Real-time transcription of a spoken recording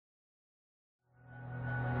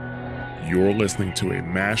You're listening to a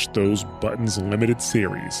Mash Those Buttons limited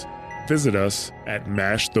series. Visit us at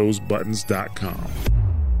mashthosebuttons.com.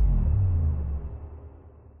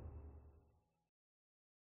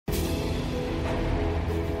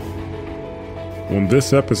 On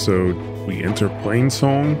this episode, we enter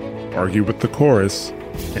Plainsong, argue with the chorus,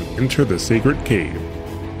 and enter the sacred cave.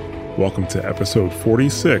 Welcome to episode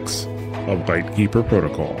 46 of Lightkeeper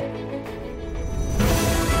Protocol.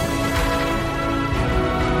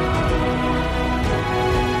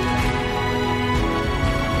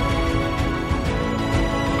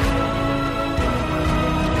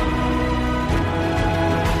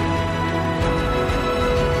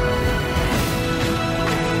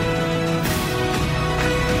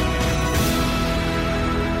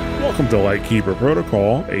 Welcome to Lightkeeper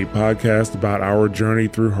Protocol, a podcast about our journey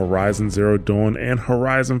through Horizon Zero Dawn and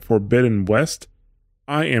Horizon Forbidden West.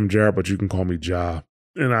 I am Jared, but you can call me Ja,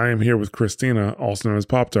 and I am here with Christina, also known as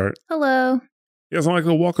Pop-Tart. Hello. Yes, I'd like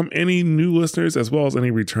to welcome any new listeners as well as any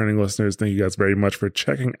returning listeners. Thank you guys very much for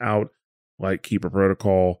checking out Lightkeeper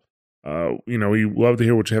Protocol. We love to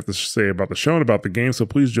hear what you have to say about the show and about the game, so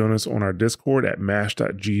please join us on our Discord at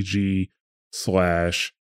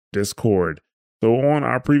mash.gg/Discord. So on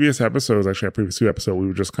our previous episodes, actually our previous two episodes, we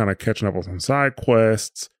were just kind of catching up on some side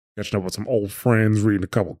quests, catching up with some old friends, reading a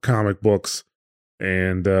couple comic books,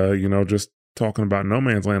 and, just talking about No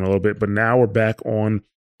Man's Land a little bit. But now we're back on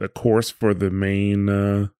the course for the main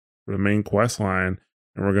quest line,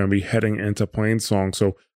 and we're going to be heading into Plainsong.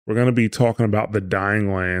 So we're going to be talking about the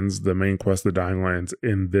Dying Lands, the main quest, the Dying Lands,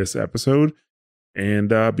 in this episode. And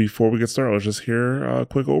before we get started, let's just hear a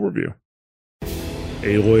quick overview.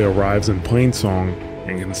 Aloy arrives in Plainsong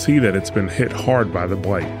and can see that it's been hit hard by the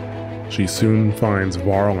blight. She soon finds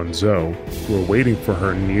Varl and Zoe, who are waiting for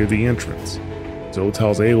her near the entrance. Zoe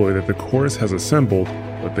tells Aloy that the chorus has assembled,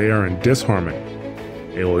 but they are in disharmony.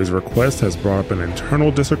 Aloy's request has brought up an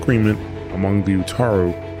internal disagreement among the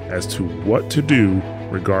Utaru as to what to do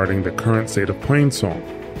regarding the current state of Plainsong.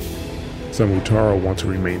 Some Utaru want to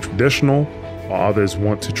remain traditional, while others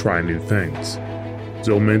want to try new things.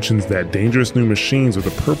 Zoe mentions that dangerous new machines with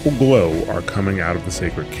a purple glow are coming out of the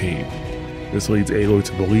sacred cave. This leads Aloy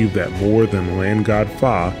to believe that more than land god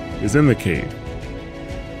Fa is in the cave.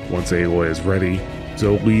 Once Aloy is ready,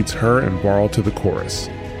 Zoe leads her and Varl to the chorus.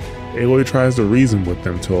 Aloy tries to reason with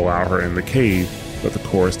them to allow her in the cave, but the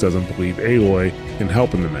chorus doesn't believe Aloy can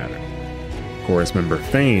help in the matter. Chorus member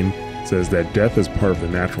Fane says that death is part of the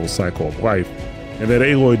natural cycle of life, and that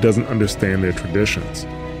Aloy doesn't understand their traditions.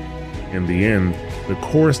 In the end, the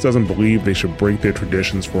chorus doesn't believe they should break their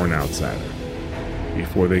traditions for an outsider.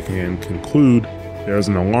 Before they can conclude, there is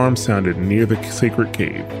an alarm sounded near the sacred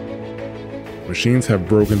cave. Machines have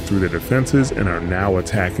broken through their defenses and are now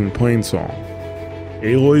attacking Plainsong.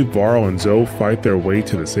 Aloy, Varl, and Zoe fight their way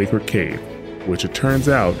to the sacred cave, which it turns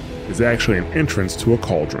out is actually an entrance to a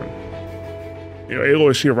cauldron.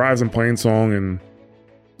 Aloy, she arrives in Plainsong and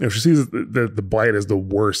she sees that the blight is the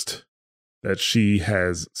worst that she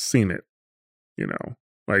has seen it. The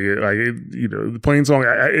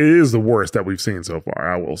Plainsong, it is the worst that we've seen so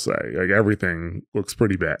far, I will say. Like, everything looks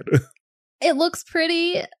pretty bad. It looks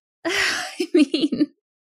pretty. I mean,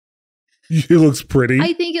 it looks pretty.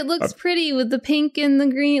 I think it looks pretty with the pink and the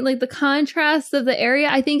green, like the contrast of the area.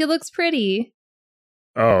 I think it looks pretty.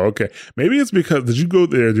 Oh, okay. Maybe it's because, did you go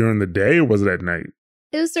there during the day or was it at night?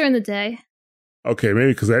 It was during the day. Okay,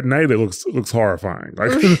 maybe because at night it looks horrifying.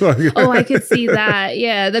 Oh, I could see that.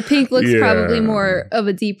 Yeah, the pink looks probably more of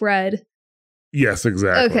a deep red. Yes,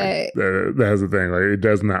 exactly. Okay. That's the thing. Like, it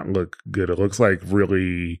does not look good. It looks like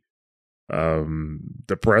really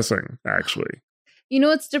depressing, actually. You know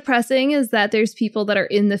what's depressing is that there's people that are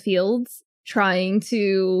in the fields trying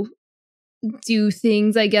to do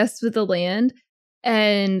things, I guess, with the land.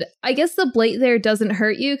 And I guess the blight there doesn't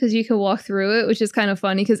hurt you because you can walk through it, which is kind of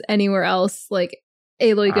funny because anywhere else, like,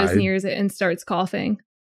 Aloy goes near it and starts coughing.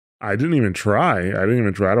 I didn't even try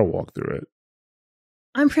to walk through it.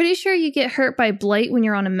 I'm pretty sure you get hurt by blight when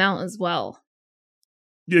you're on a mount as well.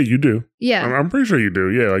 Yeah, you do. Yeah. I'm pretty sure you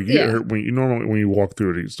do. Yeah, like you get hurt when you walk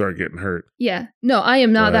through it, you start getting hurt. Yeah. No, I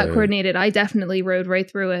am not that coordinated. I definitely rode right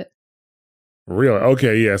through it. Really?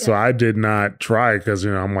 Okay, yeah. So I did not try because,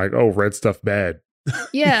 I'm like, oh, red stuff bad.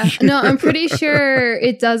 Yeah. No, I'm pretty sure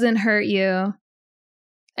it doesn't hurt you.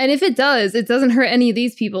 And if it does, it doesn't hurt any of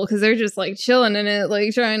these people because they're just like chilling in it,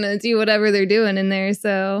 like trying to do whatever they're doing in there.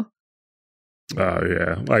 So. Oh,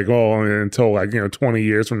 yeah. Like, until 20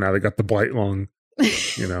 years from now, they got the blight lung,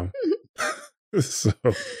 So,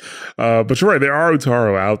 but you're right. There are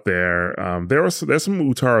Utaru out there. There's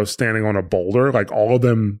some Utaru standing on a boulder. Like all of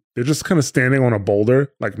them, they're just kind of standing on a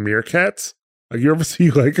boulder like meerkats. Like, you ever see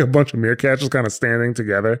like a bunch of meerkats just kind of standing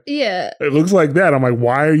together? Yeah. It looks like that. I'm like,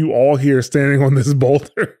 why are you all here standing on this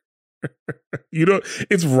boulder? You know,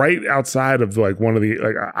 it's right outside of like one of the,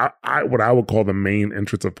 like, I what I would call the main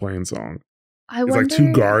entrance of Plainsong. I It's wonder. like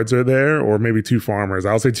 2 guards are there, or maybe 2 farmers.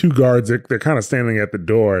 I'll say 2 guards. They're kind of standing at the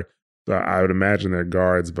door. So I would imagine they're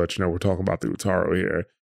guards, but you know, we're talking about the Utaru here.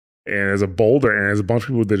 And there's a boulder, and there's a bunch of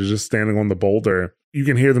people that are just standing on the boulder. You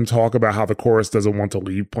can hear them talk about how the chorus doesn't want to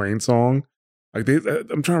leave Plainsong. Like,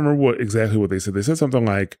 I'm trying to remember exactly what they said. They said something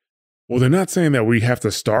like, well, they're not saying that we have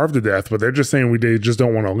to starve to death, but they're just saying they just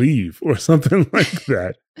don't want to leave, or something like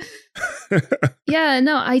that. Yeah,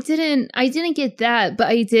 no, I didn't get that, but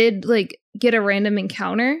I did like get a random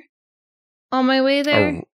encounter on my way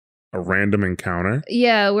there. A random encounter?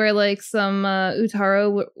 Yeah, where like some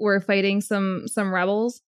Utaru were fighting some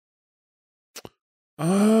rebels.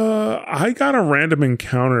 I got a random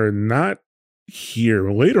encounter not here,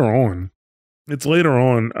 later on. It's later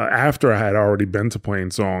on, after I had already been to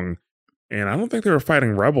Plainsong, and I don't think they were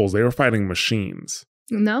fighting rebels. They were fighting machines.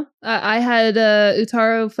 No, I had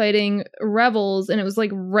Utaru fighting rebels, and it was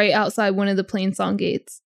like right outside one of the Plainsong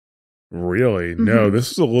gates. Really? Mm-hmm. No, this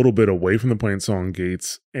was a little bit away from the Plainsong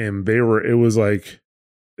gates, and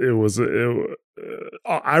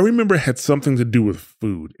I remember it had something to do with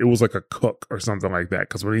food. It was like a cook or something like that.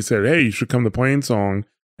 Because when he said, hey, you should come to Plainsong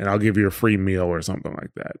and I'll give you a free meal or something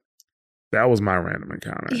like that. That was my random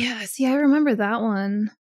encounter. Yeah, see, I remember that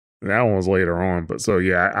one. That one was later on. But so,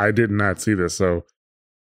 yeah, I did not see this. So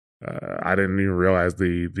I didn't even realize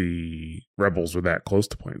the rebels were that close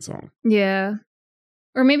to Plainsong. Yeah.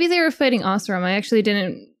 Or maybe they were fighting Osram. I actually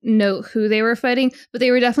didn't know who they were fighting, but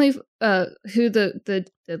they were definitely who the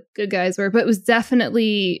good guys were. But it was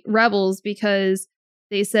definitely rebels, because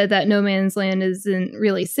they said that no man's land isn't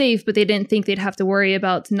really safe, but they didn't think they'd have to worry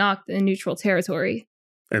about Tenakth in neutral territory.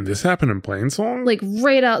 And this happened in Plainsong? Like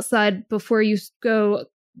right outside before you go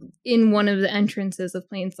in one of the entrances of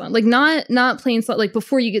Plainsong. Like not Plainsong, like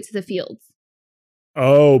before you get to the fields.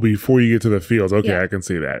 Oh, before you get to the fields. Okay, Yeah. I can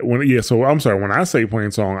see that. So I'm sorry. When I say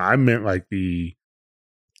Plainsong, I meant like the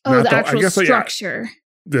Actual structure.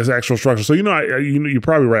 This actual structure. So, you know, you're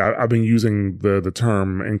probably right. I've been using the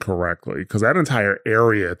term incorrectly, because that entire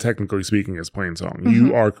area, technically speaking, is Plainsong. Mm-hmm.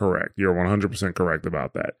 You are correct. You're 100% correct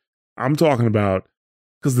about that. I'm talking about,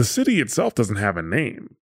 because the city itself doesn't have a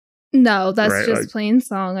name. No, that's right? just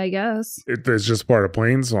Plainsong, I guess. It's just part of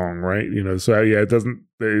Plainsong, right? You know, so yeah, it doesn't,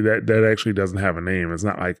 that actually doesn't have a name. It's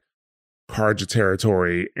not like Karja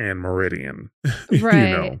Territory and Meridian. Right.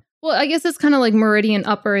 You know? Well, I guess it's kind of like Meridian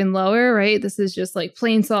Upper and Lower, right? This is just like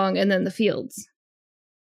Plainsong and then the fields.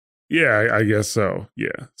 Yeah, I guess so.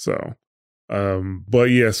 Yeah. So,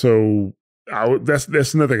 but yeah, so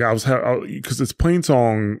that's another thing. I was, because it's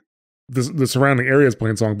Plainsong, the surrounding area is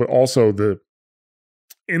Plainsong, but also the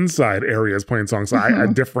inside area is Plainsong. So I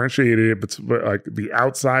differentiated it between like the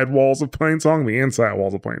outside walls of Plainsong and the inside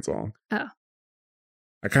walls of Plainsong. Oh.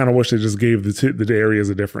 I kind of wish they just gave the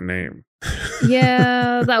areas a different name.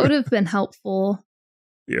 Yeah, that would have been helpful.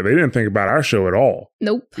 Yeah, they didn't think about our show at all.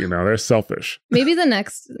 Nope. You know, they're selfish. Maybe the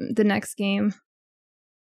next game.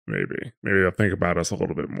 Maybe they'll think about us a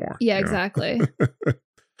little bit more. Yeah, exactly.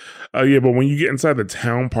 Yeah, but when you get inside the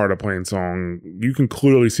town part of Plainsong, you can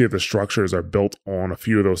clearly see that the structures are built on a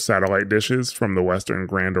few of those satellite dishes from the Western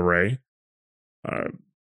Grand Array.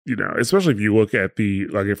 You know, especially if you look at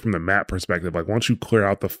from the map perspective, like once you clear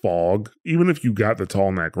out the fog, even if you got the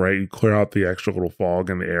tall neck, right, you clear out the extra little fog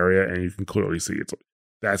in the area and you can clearly see it.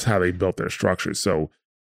 That's how they built their structures. So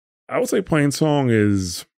I would say Plainsong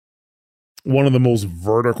is one of the most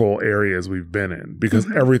vertical areas we've been in,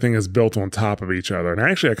 because everything is built on top of each other. And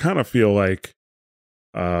actually, I kind of feel like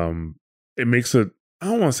it makes it, I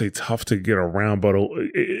don't want to say tough to get around, but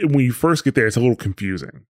when you first get there, it's a little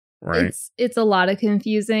confusing. Right. It's a lot of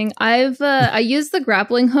confusing. I used the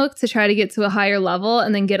grappling hook to try to get to a higher level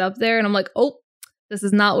and then get up there, and I'm like, oh, this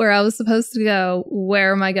is not where I was supposed to go.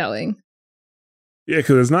 Where am I going? Yeah,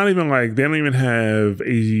 because it's not even like, they don't even have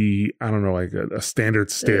a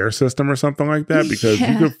standard stair system or something like that, because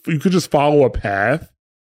you could just follow a path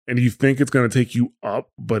and you think it's going to take you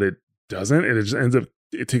up, but it doesn't. And it just ends up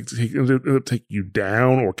take you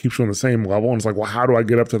down or keeps you on the same level. And it's like, well, how do I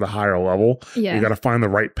get up to the higher level? Yeah. You got to find the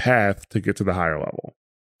right path to get to the higher level.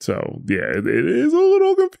 So yeah, it is a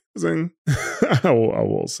little confusing. I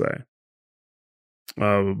will say.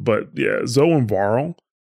 But yeah, Zoe and Varl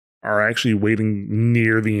are actually waiting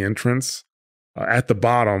near the entrance at the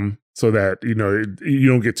bottom, so that, you know, you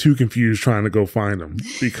don't get too confused trying to go find them.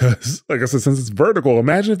 Because like I said, since it's vertical,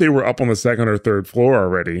 imagine if they were up on the second or third floor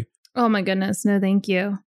already. Oh my goodness. No, thank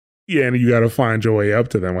you. Yeah, and you got to find your way up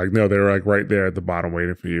to them. Like, no, they're like right there at the bottom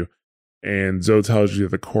waiting for you. And Zoe tells you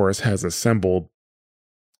that the chorus has assembled.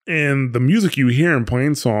 And the music you hear in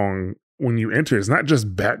Plainsong when you enter is not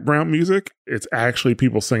just background music. It's actually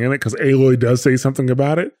people singing it, because Aloy does say something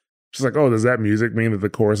about it. She's like, oh, does that music mean that the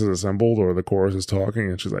chorus is assembled or the chorus is talking?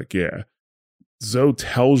 And she's like, yeah. Zoe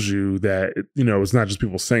tells you that, it's not just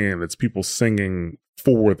people singing, it's people singing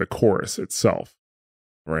for the chorus itself,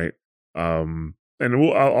 right? And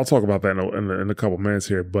I'll talk about that in a couple minutes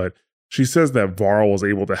here, but she says that Varl was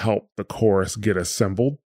able to help the chorus get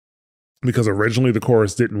assembled because originally the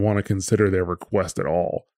chorus didn't want to consider their request at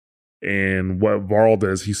all. And what Varl did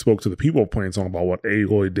is he spoke to the people of Plainsong about what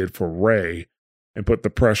Aloy did for Ray and put the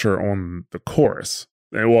pressure on the chorus.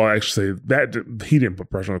 And well, actually, he didn't put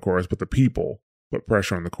pressure on the chorus, but the people put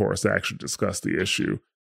pressure on the chorus to actually discuss the issue.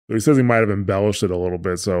 So he says he might have embellished it a little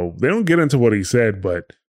bit. So they don't get into what he said,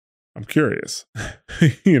 but I'm curious.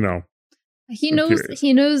 He knows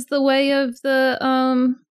the way of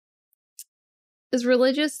the is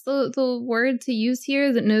religious the word to use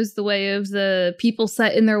here, that knows the way of the people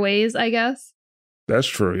set in their ways, I guess. That's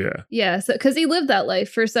true, yeah. Yeah, so because he lived that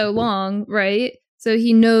life for so long, right? So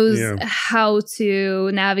he knows how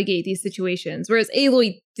to navigate these situations. Whereas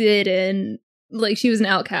Aloy didn't, like, she was an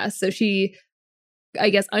outcast, so she, I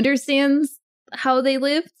guess, understands how they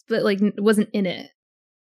lived, but like wasn't in it.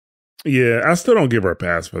 Yeah, I still don't give her a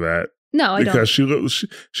pass for that. No, I don't. Because she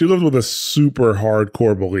lived with a super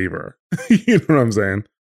hardcore believer. You know what I'm saying?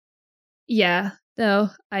 Yeah, no,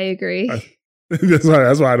 I agree. That's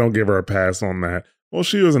why I don't give her a pass on that. Well,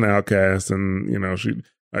 she was an outcast, and she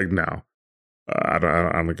no, I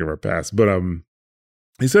don't give her a pass. But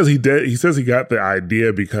he says he did. He says he got the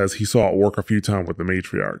idea because he saw it work a few times with the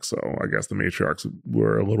matriarchs. So I guess the matriarchs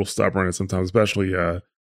were a little stubborn, and sometimes, especially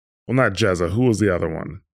not Jezza. Who was the other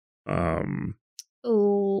one?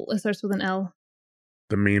 It starts with an L.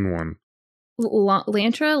 The mean one.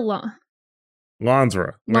 Lantra?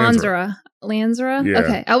 Lansra. Yeah.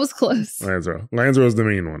 Okay, I was close. Lansra was the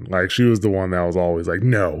mean one. Like, she was the one that was always like,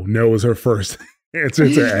 no was her first answer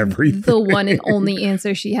to everything. The one and only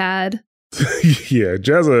answer she had. Yeah,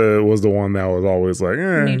 Jezza was the one that was always like,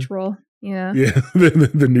 neutral. Yeah. Yeah,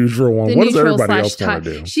 the neutral one. What does everybody else want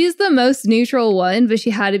to do? She's the most neutral one, but she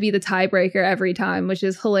had to be the tiebreaker every time, which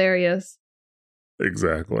is hilarious.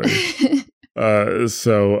 Exactly.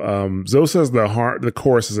 So Zoe says the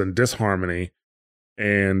chorus is in disharmony,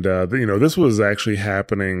 and this was actually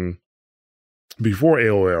happening before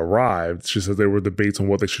Aloy arrived. She says there were debates on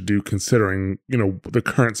what they should do, considering the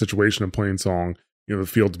current situation in Plainsong. The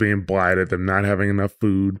fields being blighted, them not having enough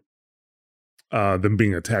food, them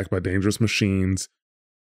being attacked by dangerous machines,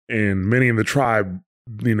 and many in the tribe,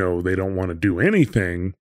 they don't want to do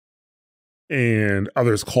anything, and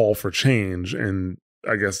others call for change. And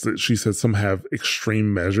I guess that she said some have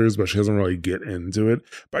extreme measures, but she doesn't really get into it.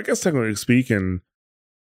 But I guess technically speaking,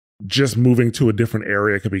 just moving to a different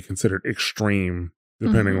area could be considered extreme,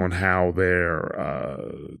 depending on how their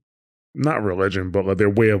not religion, but like their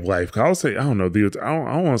way of life. I would say, I don't know, I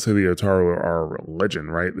don't want to say the Utaru are a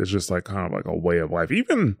religion, right? It's just like kind of like a way of life.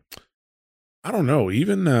 Even, I don't know,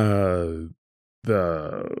 even the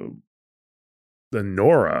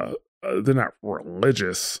Nora, they're not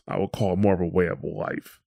religious. I would call it more of a way of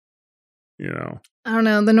life. I don't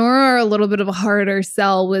know. The Nora are a little bit of a harder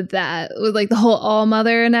sell with that, with like the whole All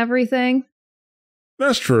Mother and everything.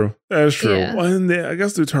 That's true. Yeah. Well, and I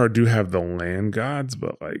guess the Utaru do have the land gods,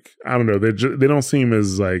 but like, I don't know. They don't seem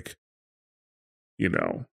as like,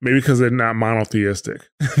 maybe because they're not monotheistic.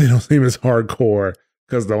 They don't seem as hardcore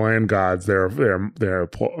because the land gods, there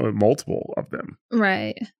are multiple of them.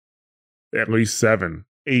 Right. At least 7,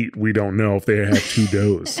 8. We don't know if they have 2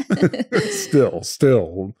 does.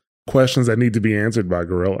 Still questions that need to be answered by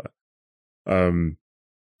Gorilla. Yeah.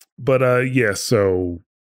 So.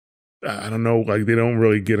 I don't know, like they don't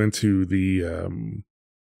really get into the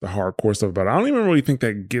hardcore stuff about it. I don't even really think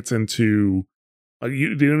that gets into, they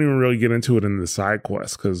don't even really get into it in the side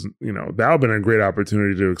quests, because, that would have been a great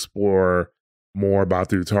opportunity to explore more about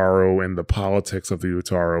the Utaru and the politics of the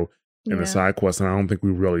Utaru in the side quests, and I don't think we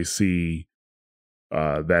really see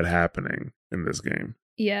that happening in this game.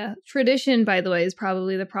 Yeah. Tradition, by the way, is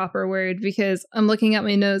probably the proper word, because I'm looking at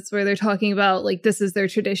my notes where they're talking about like, this is their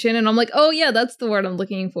tradition. And I'm like, oh yeah, that's the word I'm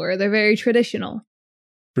looking for. They're very traditional.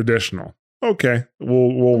 Traditional. Okay.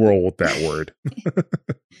 We'll roll with that word.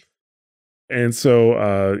 And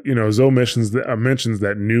so, Zoe mentions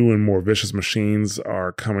that new and more vicious machines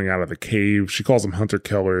are coming out of the cave. She calls them hunter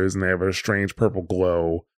killers, and they have a strange purple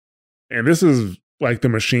glow. And this is like the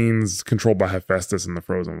machines controlled by Hephaestus in the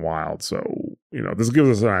Frozen Wild. So, this gives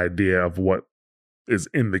us an idea of what is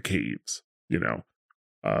in the caves, you know.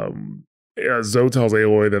 Zoe tells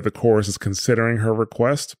Aloy that the chorus is considering her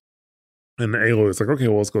request. And Aloy is like, okay,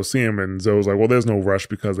 well, let's go see him. And Zoe's like, well, there's no rush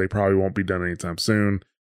because they probably won't be done anytime soon.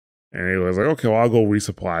 And Aloy's like, okay, well, I'll go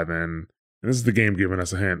resupply then. And this is the game giving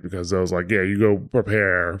us a hint because Zoe's like, yeah, you go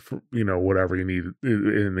prepare for, whatever you need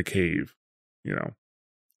in the cave,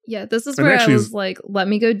 Yeah, this is where I was like, let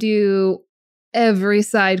me go do every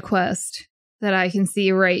side quest that I can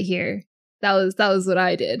see right here. That was what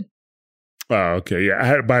I did. Oh, okay.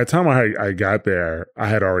 Yeah. By the time I got there, I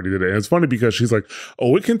had already did it. And it's funny because she's like,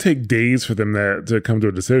 oh, it can take days for them to come to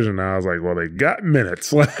a decision. And I was like, well, they got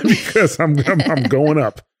minutes because I'm going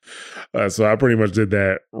up. So I pretty much did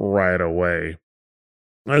that right away.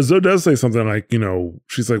 Zoe does say something like,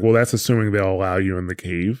 she's like, well, that's assuming they'll allow you in the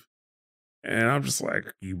cave. And I'm just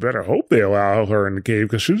like, you better hope they allow her in the cave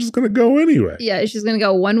because she's just going to go anyway. Yeah, she's going to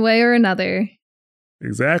go one way or another.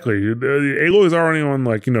 Exactly. Aloy's already on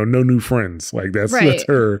no new friends. Like that's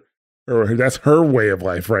her way of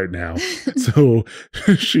life right now. So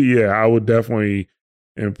I would definitely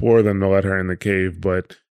implore them to let her in the cave.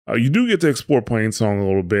 But you do get to explore Plainsong a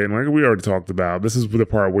little bit. And like we already talked about, this is the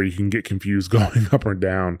part where you can get confused going up or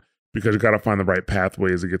down because you got to find the right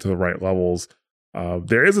pathways to get to the right levels.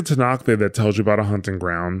 There is a Tanakh there that tells you about a hunting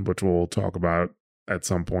ground, which we'll talk about at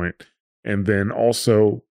some point. And then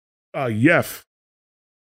also Yef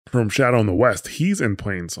from Shadow in the West, he's in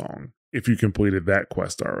Plainsong if you completed that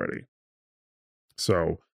quest already.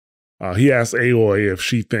 So he asked Aloy if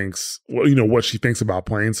she thinks, what she thinks about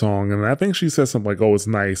Plainsong. And I think she says something like, oh, it's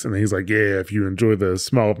nice. And then he's like, yeah, if you enjoy the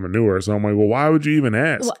smell of manure. So I'm like, well, why would you even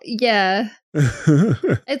ask? Well, yeah.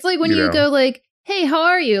 It's like when you go like, hey, how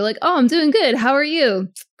are you? Like, oh, I'm doing good. How are you?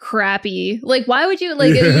 Crappy. Like, why would you,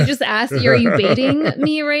 like, you just ask, are you baiting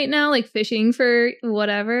me right now? Like fishing for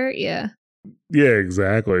whatever? Yeah. Yeah,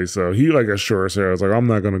 exactly. So he assures her, I was like, I'm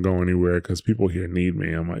not going to go anywhere because people here need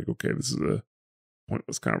me. I'm like, okay, this is a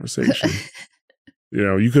pointless conversation.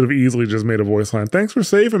 You could have easily just made a voice line. Thanks for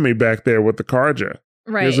saving me back there with the Karja.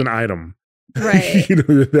 Right. Here's an item. Right.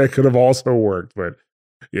 That could have also worked. But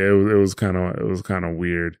yeah, it was kind of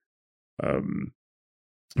weird.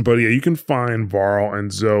 But yeah, you can find Varl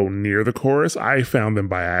and Zoe near the chorus. I found them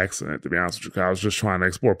by accident, to be honest with you. I was just trying to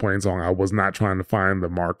explore Plainsong. I was not trying to find the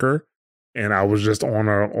marker. And I was just on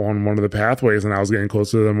one of the pathways and I was getting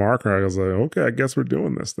closer to the marker. I was like, okay, I guess we're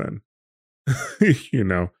doing this then.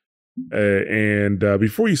 And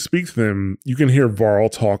before you speak to them, you can hear Varl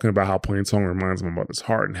talking about how Plainsong reminds him about his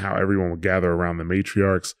heart and how everyone would gather around the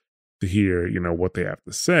matriarchs to hear, what they have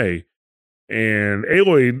to say. And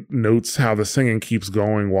Aloy notes how the singing keeps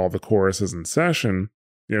going while the chorus is in session.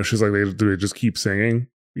 She's like, do they just keep singing?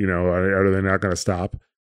 Are they not going to stop?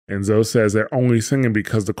 And Zoe says they're only singing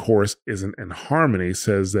because the chorus isn't in harmony,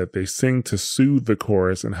 says that they sing to soothe the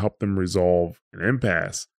chorus and help them resolve an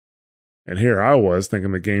impasse. And here I was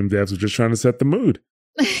thinking the game devs were just trying to set the mood.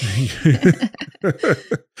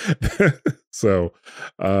 So,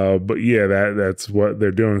 but yeah, that's what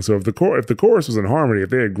they're doing. So if the chorus was in harmony, if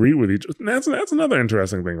they agree with each other, that's another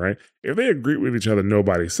interesting thing, right? If they agree with each other,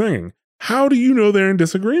 nobody's singing. How do you know they're in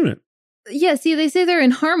disagreement? Yeah, see, they say they're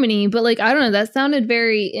in harmony, but I don't know, that sounded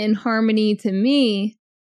very in harmony to me.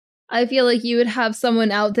 I feel like you would have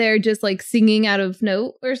someone out there just singing out of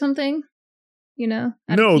note or something, No,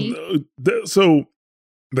 so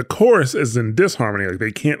the chorus is in disharmony.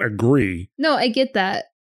 They can't agree. No, I get that.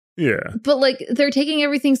 Yeah. But they're taking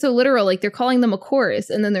everything so literal. They're calling them a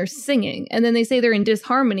chorus and then they're singing and then they say they're in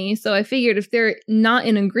disharmony. So I figured if they're not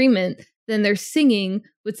in agreement, then their singing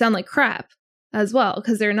would sound like crap as well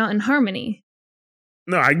because they're not in harmony.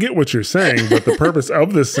 No, I get what you're saying, but the purpose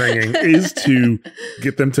of this singing is to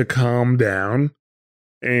get them to calm down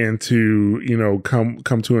and to,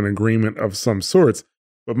 come to an agreement of some sorts.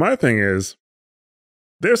 But my thing is,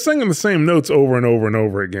 they're singing the same notes over and over and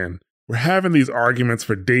over again. We're having these arguments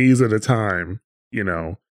for days at a time,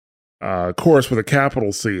 Chorus with a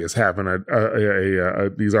capital C is having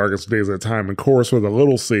these arguments for days at a time, and Chorus with a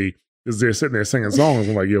little c is they're sitting there singing songs.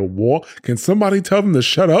 I'm like, yo, what? Can somebody tell them to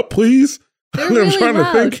shut up, please? They're really I'm trying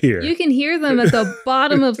loud. to think here. You can hear them at the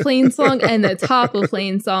bottom of Plainsong and the top of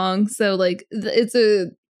Plainsong. So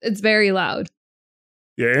it's very loud.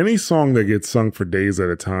 Yeah, any song that gets sung for days at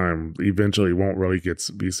a time eventually won't really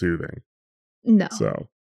be soothing. No. So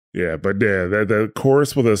yeah, but yeah, the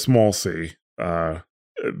chorus with a small c, they're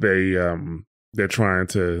trying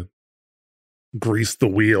to grease the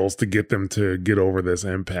wheels to get them to get over this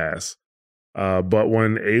impasse. But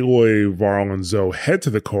when Aloy, Varl, and Zoe head to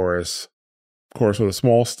the chorus with a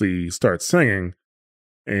small c starts singing,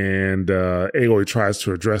 and Aloy tries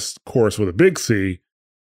to address chorus with a big C.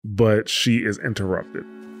 but she is interrupted.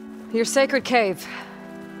 Your sacred cave.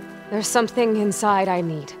 There's something inside I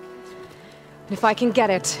need. If I can get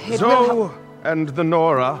it, it will Zoe and the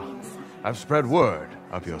Nora have spread word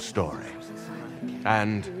of your story.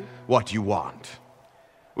 And what you want.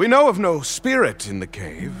 We know of no spirit in the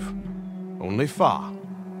cave. Only Fa,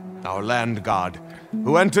 our land god,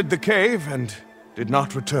 who entered the cave and did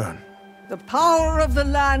not return. The power of the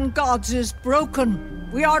land gods is broken.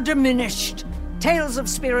 We are diminished. Tales of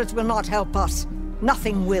spirits will not help us.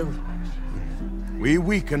 Nothing will. We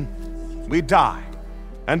weaken, we die,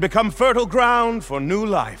 and become fertile ground for new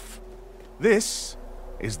life. This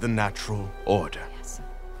is the natural order.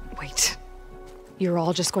 Wait. You're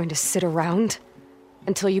all just going to sit around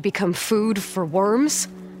until you become food for worms?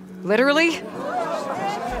 Literally?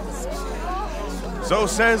 So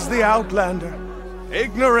says the Outlander,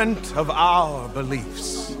 ignorant of our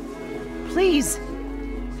beliefs. Please,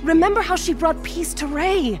 remember how she brought peace to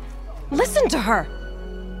Ray. Listen to her.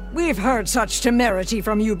 We've heard such temerity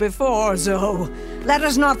from you before, Zoe. Let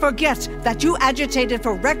us not forget that you agitated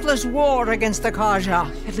for reckless war against the Kaja.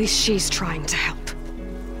 At least she's trying to help.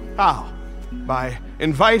 How? By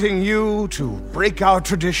inviting you to break our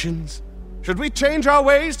traditions? Should we change our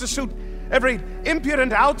ways to suit every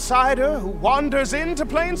impudent outsider who wanders into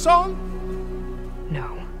Plainsong?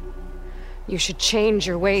 No. You should change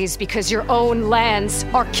your ways because your own lands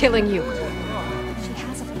are killing you.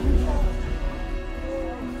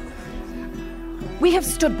 We have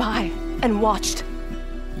stood by and watched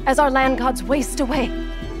as our land gods waste away.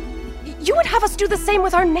 You would have us do the same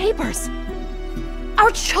with our neighbors,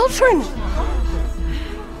 our children.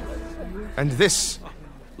 And this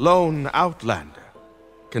lone Outlander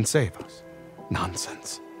can save us.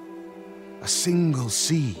 Nonsense. A single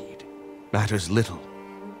seed matters little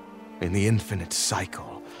in the infinite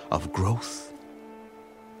cycle of growth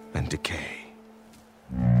and decay.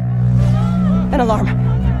 An alarm.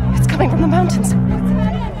 It's coming from the mountains.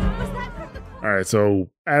 All right, so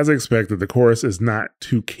as expected, the chorus is not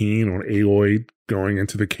too keen on Aloy going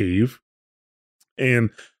into the cave.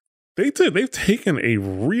 And they've taken a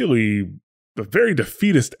very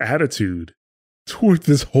defeatist attitude toward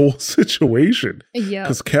this whole situation. Yeah.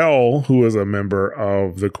 Because Kel, who is a member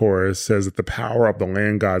of the chorus, says that the power of the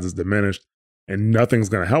land gods is diminished and nothing's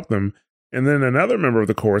going to help them. And then another member of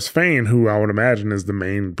the chorus, Fane, who I would imagine is the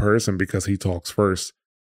main person because he talks first,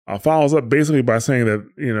 follows up basically by saying that,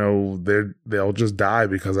 you know, they'll just die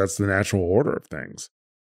because that's the natural order of things.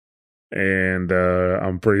 And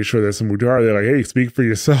I'm pretty sure there's some Utaru, they're like, hey, speak for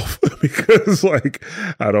yourself because, like,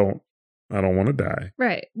 I don't want to die.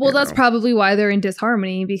 Right. Well, that's probably why they're in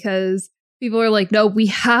disharmony, because people are like, no, we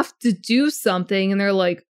have to do something. And they're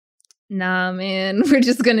like, nah, man, we're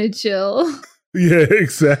just going to chill. Yeah,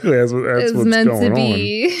 exactly. That's what's meant going to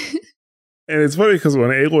be. On. And it's funny because when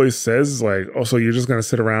Aloy says, like, oh, so you're just going to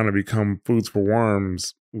sit around and become foods for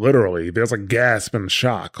worms, literally, there's a gasp and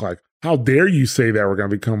shock. Like, how dare you say that we're going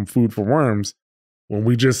to become food for worms when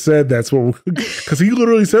we just said that's what, because he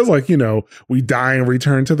literally says, like, you know, we die and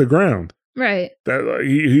return to the ground. Right.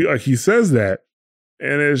 That he says that.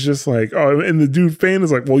 And it's just like, oh, and the dude Fane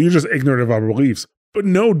is like, well, you're just ignorant of our beliefs. But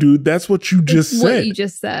no, dude, that's what you just said. What you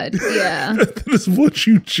just said. Yeah. That is what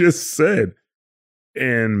you just said.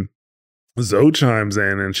 And Zoe chimes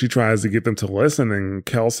in and she tries to get them to listen. And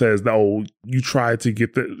Kel says, oh, you tried to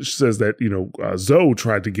get she says that, you know, Zoe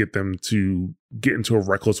tried to get them to get into a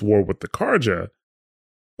reckless war with the Karja.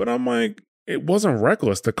 But I'm like, it wasn't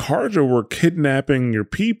reckless. The Karja were kidnapping your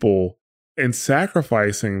people and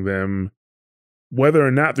sacrificing them, whether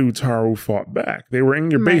or not the Utaru fought back. They were in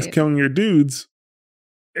your base killing your dudes.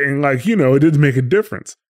 And, like, you know, it didn't make a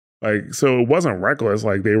difference. Like, so it wasn't reckless.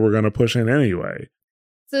 Like, they were going to push in anyway.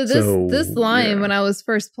 So this line, when I was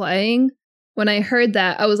first playing, when I heard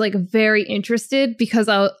that, I was, like, very interested because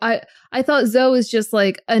I thought Zoe was just,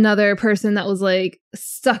 like, another person that was, like,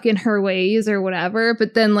 stuck in her ways or whatever.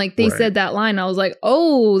 But then, like, they said that line. I was like,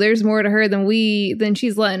 oh, there's more to her than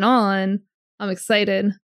she's letting on. I'm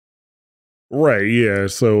excited. Right, yeah.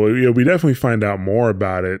 So, yeah, we definitely find out more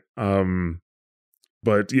about it.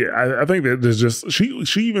 But yeah, I think that there's just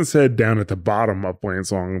she even said down at the bottom of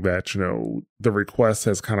Plainsong that, you know, the request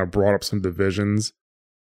has kind of brought up some divisions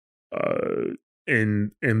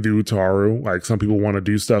in the Utaru. Like, some people want to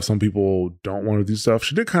do stuff, some people don't want to do stuff.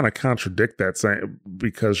 She did kind of contradict that, saying,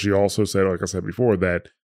 because she also said, like I said before, that,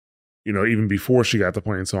 you know, even before she got to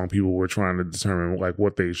Plainsong, people were trying to determine, like,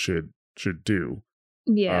 what they should do.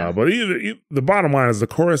 Yeah. But the bottom line is the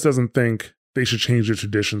chorus doesn't think they should change their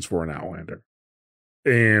traditions for an Outlander.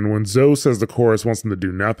 And when Zoe says the chorus wants them to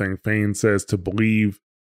do nothing, Fane says to believe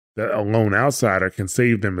that a lone outsider can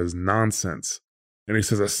save them is nonsense. And he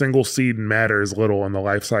says a single seed matters little in the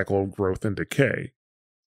life cycle of growth and decay.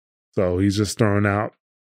 So he's just throwing out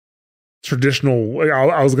traditional,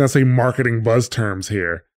 I was going to say marketing buzz terms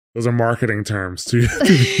here. Those are marketing terms to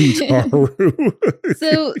Utaru.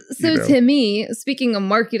 So to me, speaking of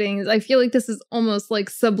marketing, I feel like this is almost like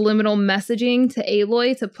subliminal messaging to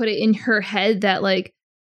Aloy to put it in her head that like,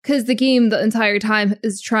 because the game the entire time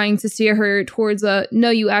is trying to steer her towards no,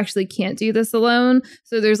 you actually can't do this alone.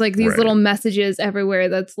 So there's like these little messages everywhere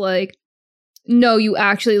that's like, no, you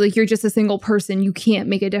actually, like, you're just a single person. You can't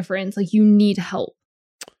make a difference. Like, you need help.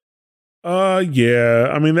 Yeah,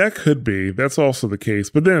 I mean, that could be. That's also the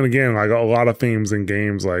case. But then again, like a lot of themes in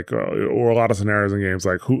games, like, or a lot of scenarios in games,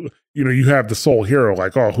 like, who, you know, you have the sole hero,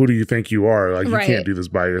 like, oh, who do you think you are? Like, you can't do this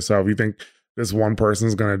by yourself. You think this one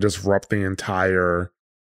person's going to disrupt the entire,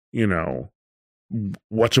 you know,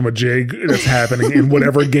 whatchamajig that's happening in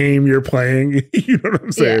whatever game you're playing. You know what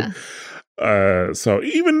I'm saying? Yeah. So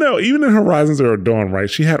even in Horizon Zero Dawn, right,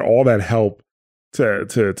 she had all that help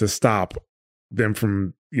to stop them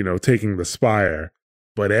from, you know, taking the Spire,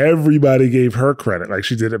 but everybody gave her credit, like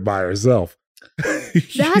she did it by herself.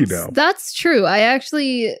 That's true. I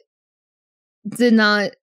actually did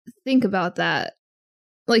not think about that.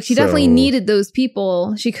 Like, she definitely needed those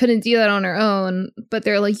people. She couldn't do that on her own, but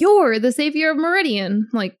they're like, you're the savior of Meridian.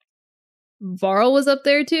 Like, Varl was up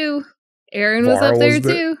there too. Aaron was up there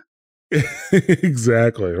too.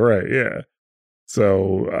 Exactly, right, yeah.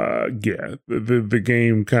 So, yeah, the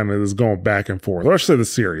game kind of is going back and forth. Or I should say the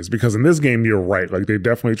series, because in this game, you're right. Like, they're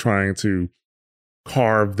definitely trying to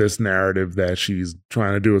carve this narrative that she's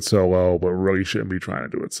trying to do it solo, but really shouldn't be trying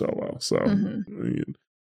to do it solo. So,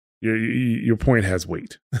 your point has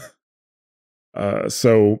weight.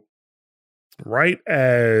 So, right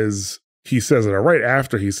as he says it, or right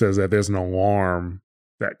after he says that, there's an alarm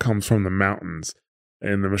that comes from the mountains,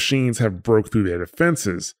 and the machines have broke through their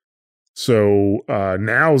defenses. So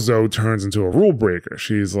now Zoe turns into a rule breaker.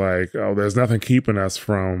 She's like, oh, there's nothing keeping us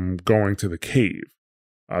from going to the cave.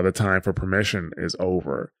 The time for permission is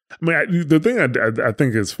over. I mean, the thing I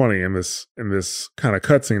think is funny in this kind of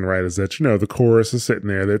cutscene, right, is that, you know, the chorus is sitting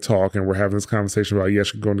there, they're talking, we're having this conversation about, yes,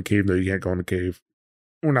 you can go in the cave, no, you can't go in the cave.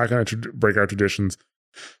 We're not going to break our traditions,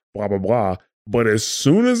 blah, blah, blah. But as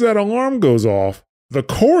soon as that alarm goes off, the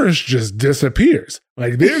chorus just disappears.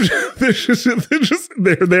 Like they're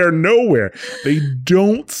nowhere. They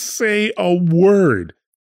don't say a word.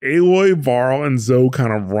 Aloy, Varl, and Zoe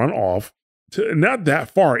kind of run off to not that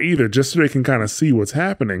far either, just so they can kind of see what's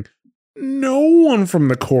happening. No one from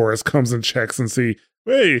the chorus comes and checks and see,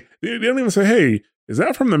 hey, they don't even say, hey, is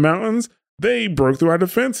that from the mountains? They broke through our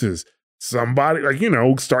defenses. Somebody, like, you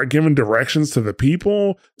know, start giving directions to the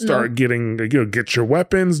people, start getting, you know, get your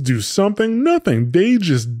weapons, do something, nothing. They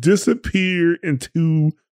just disappear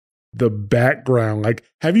into the background. Like,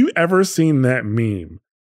 have you ever seen that meme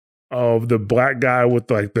of the black guy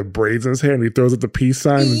with like the braids in his hair and he throws up the peace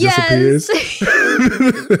sign and disappears?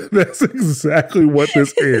 That's exactly what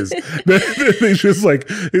this is. They just like,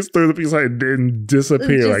 they throw the peace sign and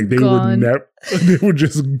disappear. Like they were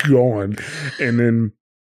just gone. And then,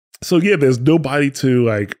 so yeah, there's nobody to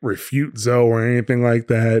like refute Zoe or anything like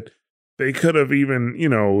that. They could have even, you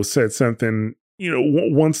know, said something, you know,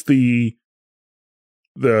 once the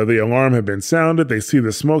alarm had been sounded, they see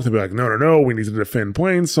the smoke, they'd be like, no, we need to defend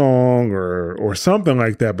Plainsong or something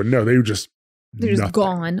like that. But no, they're just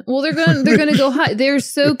gone. Well, they're gonna go hide. They're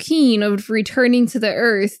so keen of returning to the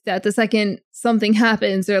earth that the second something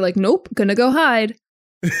happens, they're like, nope, gonna go hide.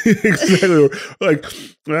 Exactly. Like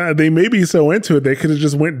they may be so into it, they could have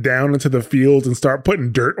just went down into the fields and start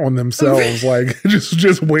putting dirt on themselves, like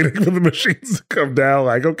just waiting for the machines to come down.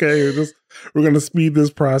 Like, okay, we're gonna speed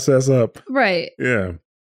this process up, right? Yeah.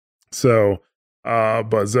 So,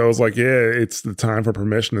 but Zoe's like, yeah, it's the time for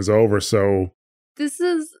permission is over. So this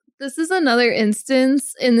is another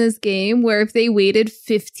instance in this game where if they waited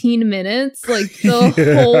 15 minutes, like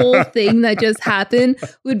the whole thing that just happened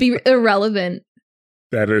would be irrelevant.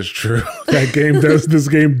 That is true. This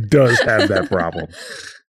game does have that problem.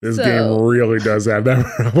 This game really does have that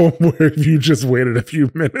problem where if you just waited a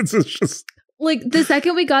few minutes, it's just... Like, the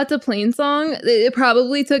second we got to Plainsong, it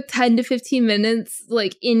probably took 10 to 15 minutes,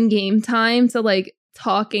 like, in-game time to, like,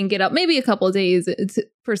 talk and get up. Maybe a couple of days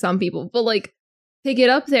for some people, but, like, to get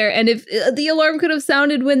up there. And if the alarm could have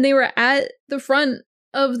sounded when they were at the front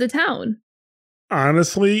of the town.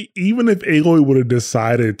 Honestly, even if Aloy would have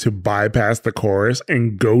decided to bypass the chorus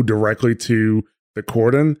and go directly to the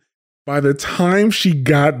Cauldron, by the time she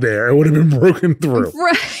got there, it would have been broken through.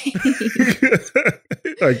 Right.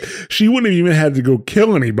 Like, she wouldn't have even had to go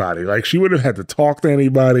kill anybody. Like, she wouldn't have had to talk to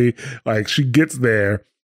anybody. Like, she gets there,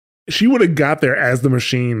 she would have got there as the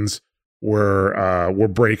machines were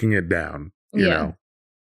breaking it down, you know.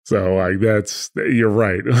 So like you're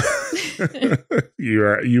right.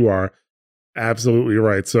 you are absolutely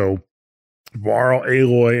right. So Varl,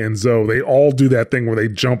 Aloy, and Zoe, they all do that thing where they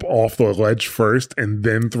jump off the ledge first and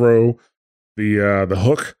then throw the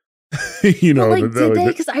hook. You know, but did they?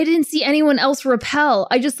 Because I didn't see anyone else repel.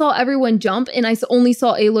 I just saw everyone jump, and I only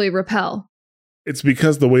saw Aloy repel. It's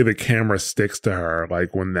because the way the camera sticks to her,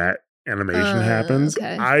 like when that animation happens.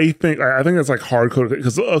 Okay. I think that's like hard coded.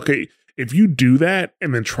 Because if you do that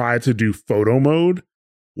and then try to do photo mode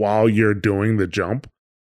while you're doing the jump,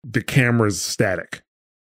 the camera's static.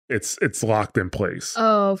 It's locked in place.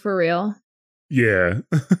 Oh, for real? Yeah.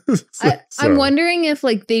 I'm wondering if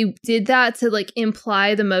like they did that to like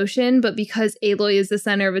imply the motion, but because Aloy is the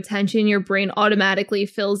center of attention, your brain automatically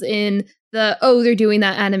fills in they're doing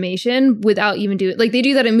that animation without even doing it. Like they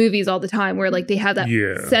do that in movies all the time where like they have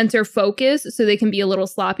that center focus so they can be a little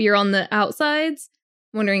sloppier on the outsides.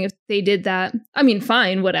 I'm wondering if they did that. I mean,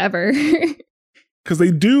 fine, whatever. Because they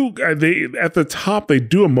at the top, they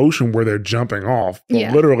do a motion where they're jumping off.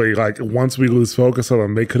 But literally, like, once we lose focus on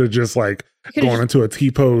them, they could have just, like, gone into a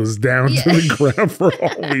T-pose down to the ground for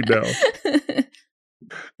all we know.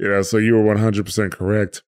 So you were 100%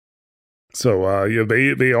 correct. So,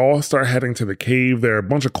 they all start heading to the cave. There are a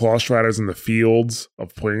bunch of Claw Striders in the fields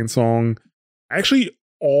of Plainsong. Actually,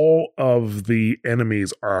 all of the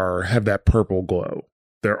enemies have that purple glow.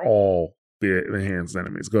 They're all the enhanced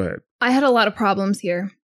enemies. Go ahead. I had a lot of problems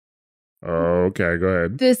here. Okay, go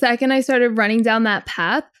ahead. The second I started running down that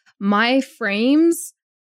path, my frames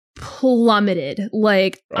plummeted.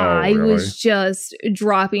 Like I was just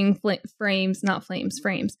dropping frames.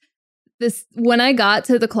 When I got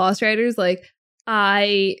to the Claw Striders, like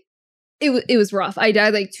it was rough. I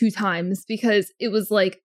died like 2 times because it was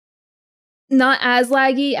like not as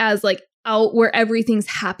laggy as like out where everything's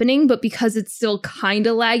happening, but because it's still kind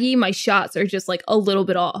of laggy, my shots are just like a little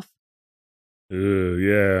bit off.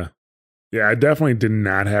 Yeah, I definitely did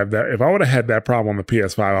not have that. If I would have had that problem on the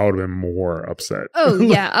PS5, I would have been more upset. Oh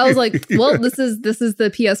yeah, I was like, well, this is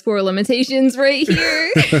the PS4 limitations right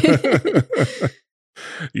here.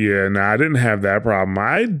 Yeah, no, I didn't have that problem.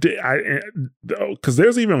 I did, because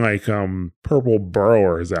there's even like purple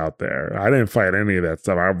burrowers out there. I didn't fight any of that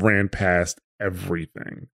stuff. I ran past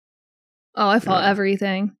everything. Oh, I fought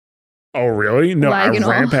everything. Oh, really? No, I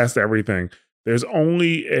ran past everything. There's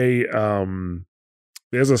only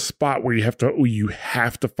there's a spot where you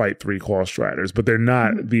have to fight 3 Claw Striders, but they're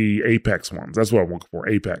not the Apex ones. That's what I'm looking for.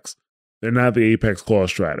 Apex. They're not the Apex Claw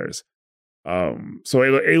Striders. So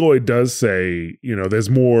Aloy does say, there's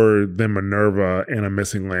more than Minerva and a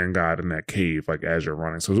missing land god in that cave, like as you're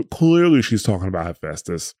running. So clearly she's talking about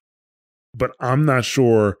Hephaestus, but I'm not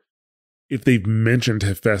sure if they've mentioned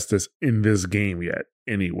Hephaestus in this game yet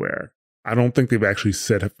anywhere. I don't think they've actually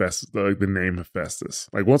said Hephaestus, like the name Hephaestus.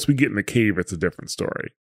 Like once we get in the cave, it's a different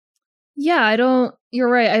story. Yeah, you're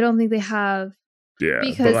right. I don't think they have. Yeah,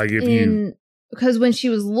 because but like because when she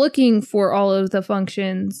was looking for all of the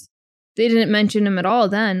functions, they didn't mention him at all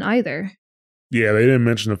then either. Yeah, they didn't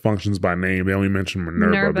mention the functions by name. They only mentioned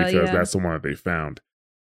Minerva because that's the one that they found.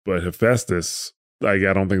 But Hephaestus, like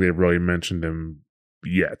I don't think they've really mentioned him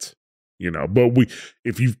yet. But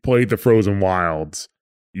if you've played the Frozen Wilds,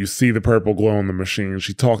 you see the purple glow in the machine.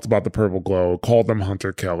 She talked about the purple glow, called them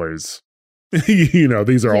hunter killers.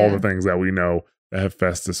 These are all the things that we know that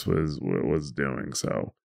Hephaestus was doing.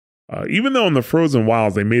 So even though in the Frozen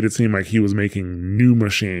Wilds, they made it seem like he was making new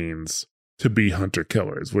machines to be hunter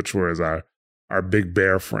killers, which was our big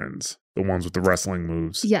bear friends, the ones with the wrestling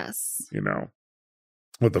moves. Yes.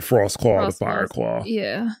 With the frost claw, the fire claw.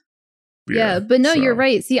 Yeah, but no, you're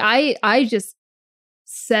right. See, I just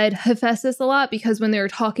said Hephaestus a lot because when they were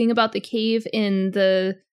talking about the cave in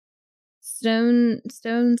the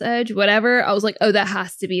Stone's Edge, whatever, I was like, oh, that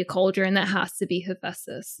has to be a cauldron. That has to be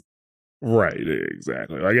Hephaestus. Right,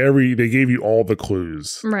 exactly. Like they gave you all the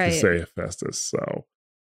clues to say Hephaestus, so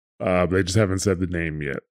they just haven't said the name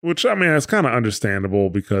yet. Which, I mean, it's kind of understandable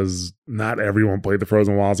because not everyone played the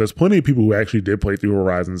Frozen Wilds. There's plenty of people who actually did play through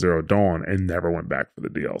Horizon Zero Dawn and never went back for the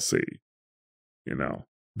DLC.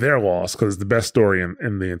 They're lost because it's the best story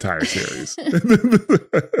in the entire series.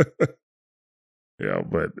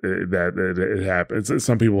 But it happens.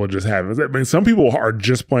 Some people just haven't. I mean, some people are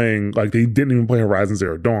just playing, like they didn't even play Horizon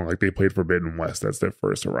Zero Dawn. Like they played Forbidden West. That's their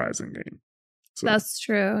first Horizon game. So. That's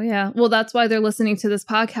true. Yeah. Well, that's why they're listening to this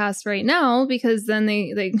podcast right now, because then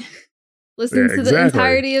they listen to the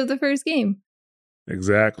entirety of the first game.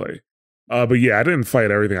 Exactly. But yeah, I didn't fight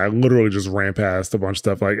everything. I literally just ran past a bunch of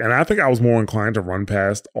stuff. And I think I was more inclined to run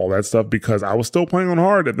past all that stuff because I was still playing on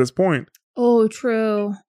hard at this point. Oh,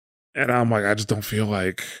 true. And I'm like, I just don't feel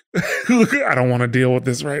like I don't want to deal with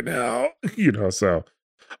this right now. So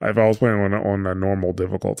if I was playing on a normal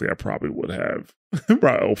difficulty, I probably would have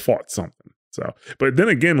fought something. So, but then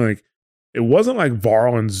again, it wasn't like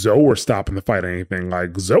Varl and Zoe were stopping the fight or anything.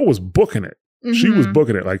 Like Zoe was booking it. Mm-hmm. She was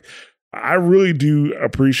booking it. I really do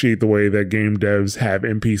appreciate the way that game devs have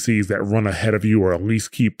NPCs that run ahead of you or at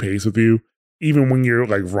least keep pace with you. Even when you're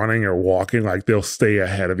running or walking, they'll stay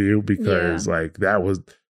ahead of you because that was,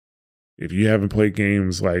 if you haven't played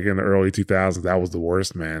games in the early 2000s, that was the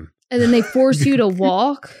worst, man. And then they force you to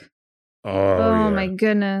walk. Oh my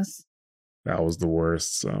goodness. That was the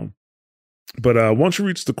worst. So, but once you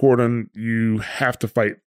reach the Cauldron, you have to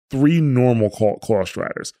fight 3 normal Claw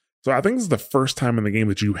Striders. So I think this is the first time in the game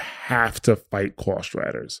that you have to fight Claw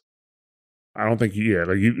Striders. I don't think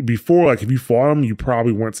before, if you fought them, you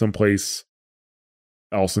probably went someplace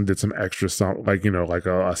else and did some extra something,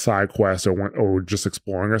 a side quest or just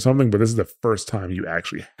exploring or something. But this is the first time you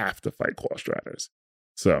actually have to fight Claw Striders.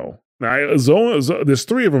 So now there's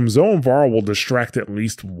 3 of them. Zoe and Varl will distract at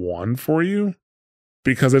least one for you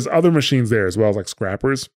because there's other machines there as well as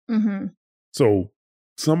scrappers. Mm-hmm. So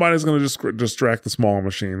somebody's going to distract the smaller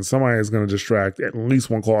machines. Somebody is going to distract at least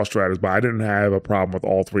one Claw Striders, but I didn't have a problem with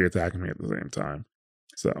all 3 attacking me at the same time.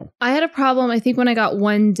 So I had a problem, I think, when I got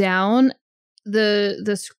one down, was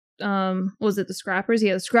it the Scrappers?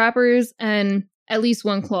 Yeah, the Scrappers and at least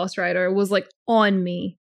one Claw Strider was on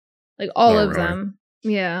me. All of them.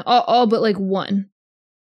 Yeah, all but one.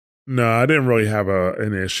 No, I didn't really have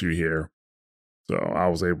an issue here. So I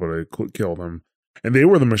was able to kill them. And they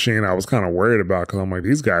were the machine I was kind of worried about because I'm like,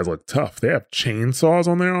 these guys look tough. They have chainsaws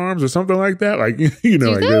on their arms or something like that.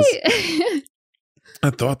 This. I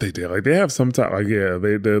thought they did. They have some type,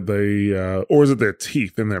 they or is it their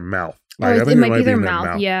teeth in their mouth? I think it might be their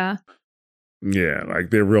mouth. Yeah. Yeah,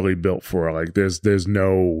 they're really built for there's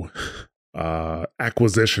no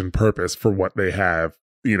acquisition purpose for what they have.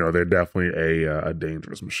 They're definitely a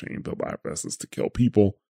dangerous machine built by Hephaestus to kill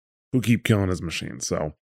people who keep killing his machines.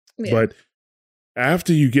 So, but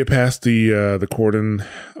after you get past the Cauldron,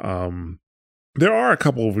 there are a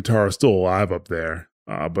couple of Utaru still alive up there,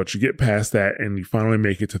 but you get past that and you finally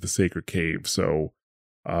make it to the Sacred Cave. So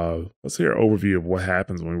let's hear an overview of what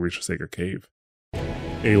happens when we reach the Sacred Cave.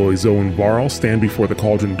 Aloy, Zoe, and Varl stand before the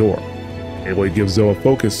Cauldron door. Aloy gives Zoe a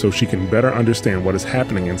focus so she can better understand what is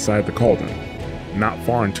happening inside the Cauldron. Not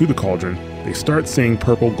far into the Cauldron, they start seeing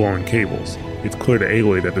purple glowing cables. It's clear to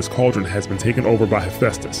Aloy that this Cauldron has been taken over by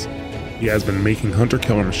Hephaestus. He has been making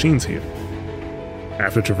hunter-killer machines here.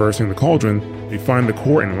 After traversing the Cauldron, they find the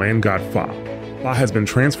core and land god Fa. Fa has been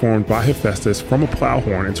transformed by Hephaestus from a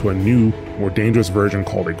plowhorn into a new, more dangerous version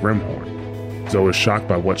called a Grimhorn. Zoe is shocked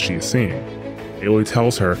by what she is seeing. Aloy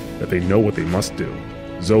tells her that they know what they must do.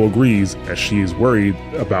 Zoe agrees as she is worried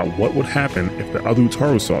about what would happen if the other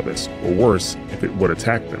Utaru saw this, or worse, if it would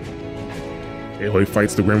attack them. Aloy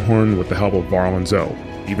fights the Grimhorn with the help of Varl and Zoe,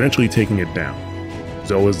 eventually taking it down.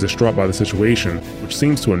 Zoe is distraught by the situation, which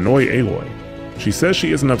seems to annoy Aloy. She says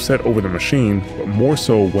she isn't upset over the machine, but more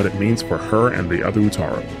so what it means for her and the other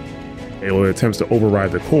Utaru. Aloy attempts to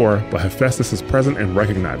override the core, but Hephaestus is present and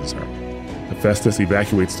recognizes her. Hephaestus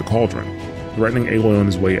evacuates the Cauldron, threatening Aloy on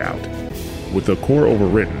his way out. With the core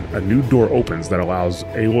overwritten, a new door opens that allows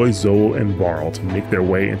Aloy, Zoe, and Varl to make their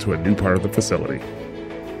way into a new part of the facility.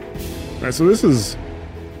 Alright, so this is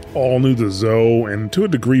all new to Zoe, and to a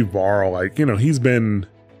degree Varl.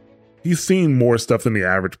 He's seen more stuff than the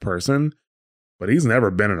average person, but he's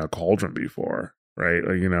never been in a Cauldron before, right?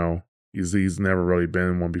 He's never really been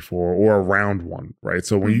in one before or around one, right?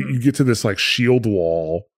 So when you get to this shield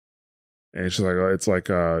wall, and it's just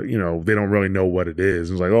they don't really know what it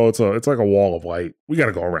is. It's it's like a wall of light. We got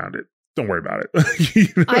to go around it. Don't worry about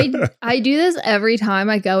it. I do this every time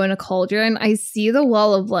I go in a Cauldron. I see the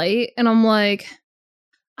wall of light and I'm like,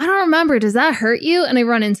 I don't remember. Does that hurt you? And I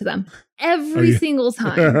run into them every single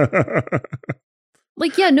time. Duh,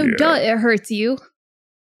 it hurts you.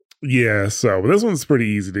 Yeah, so this one's pretty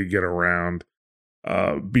easy to get around.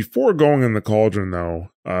 Before going in the Cauldron, though,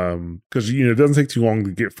 because it doesn't take too long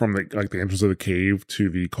to get from the entrance of the cave to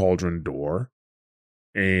the Cauldron door,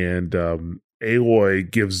 and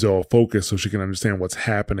Aloy gives Zoe focus so she can understand what's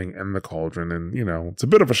happening in the Cauldron, and it's a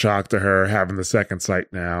bit of a shock to her having the second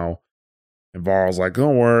sight now. And Varl's like,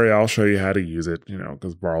 "Don't worry, I'll show you how to use it,"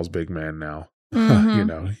 because Varl's big man now.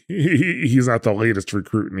 Mm-hmm. He's not the latest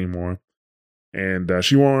recruit anymore. And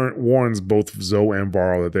she warns both Zoe and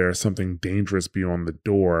Varl that there is something dangerous beyond the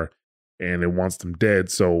door. and it wants them dead.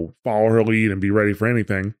 So follow her lead and be ready for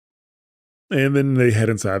anything. And then they head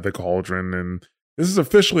inside the cauldron, and this is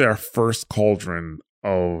officially our first cauldron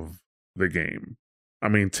of the game. I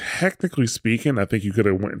mean, technically speaking, I think you could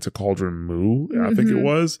have went into Cauldron Moo, I think it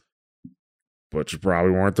was, but you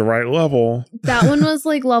probably weren't the right level. That one was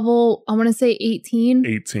like level, I want to say 18.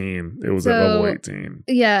 18. It was at level 18.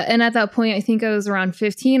 Yeah, and at that point, I think I was around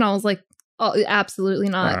 15. I was like, oh, absolutely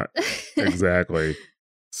not. Exactly.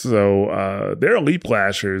 So there are leap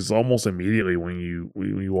lashers almost immediately when you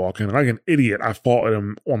walk in. Like an idiot, I fought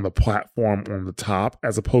them on the platform on the top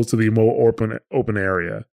as opposed to the more open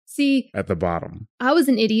area. See, at the bottom. I was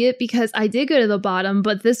an idiot because I did go to the bottom,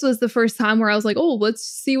 but this was the first time where I was like, oh, let's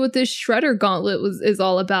see what this Shredder Gauntlet is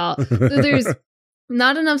all about. So there's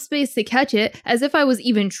not enough space to catch it, as if I was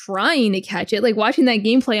even trying to catch it. Like watching that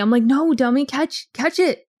gameplay, I'm like, no, dummy, catch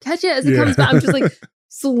it as it comes back. I'm just like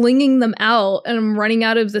slinging them out, and I'm running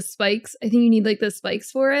out of the spikes. I think you need like the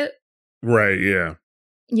spikes for it. Right, yeah.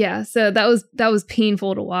 Yeah, so that was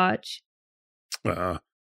painful to watch.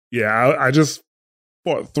 Yeah, I just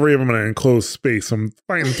fought 3 of them in an enclosed space. I'm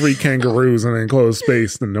fighting 3 kangaroos in an enclosed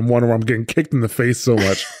space, and then one of them I'm getting kicked in the face so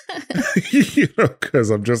much, because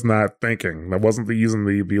I'm just not thinking. I wasn't using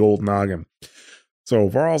the old noggin. So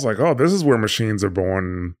Varl's like, oh, this is where machines are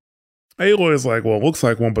born. Aloy is like, well, it looks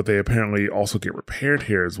like one, but they apparently also get repaired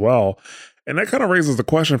here as well. And that kind of raises the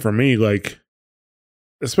question for me, like,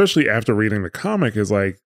 especially after reading the comic, is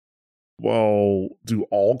like, well, do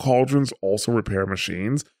all cauldrons also repair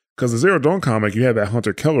machines? Because the Zero Dawn comic, you had that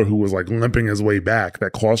hunter-killer who was like limping his way back,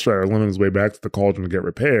 that claw strider limping his way back to the cauldron to get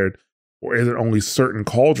repaired. Or is it only certain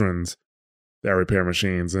cauldrons that repair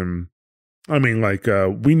machines? And I mean, like,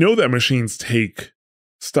 we know that machines take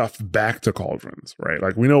stuff back to cauldrons, right?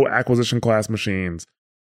 Like, we know acquisition class machines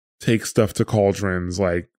take stuff to cauldrons,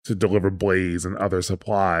 like to deliver blaze and other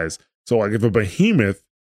supplies. So, like, if a behemoth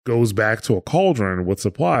goes back to a cauldron with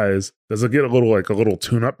supplies, does it get a little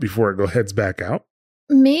tune up before it heads back out?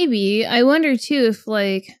 Maybe. I wonder too if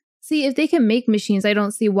if they can make machines, I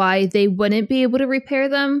don't see why they wouldn't be able to repair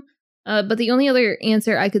them. But the only other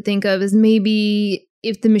answer I could think of is maybe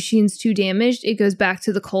if the machine's too damaged, it goes back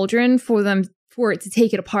to the cauldron for it to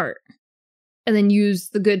take it apart and then use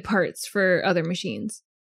the good parts for other machines.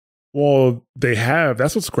 Well,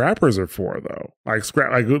 that's what scrappers are for, though. Like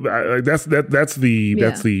that's the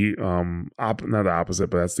not the opposite,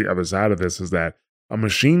 but that's the other side of this, is that a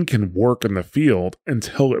machine can work in the field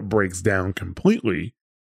until it breaks down completely.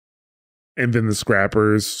 And then the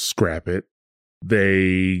scrappers scrap it.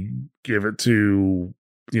 They give it to,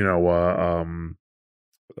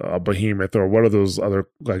 a behemoth, or what are those other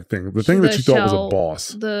like things? The thing that you thought was a boss.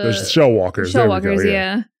 The shell walkers. Shell walkers,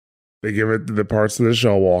 yeah. They give it the parts to the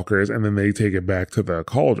shell walkers, and then they take it back to the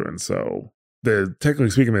cauldron. So technically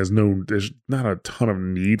speaking, there's not a ton of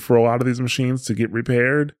need for a lot of these machines to get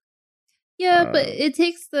repaired. Yeah, but it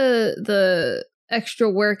takes the extra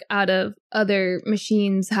work out of other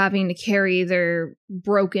machines having to carry their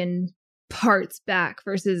broken parts back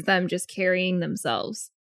versus them just carrying themselves.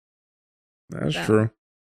 That's true.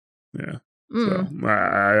 Yeah. So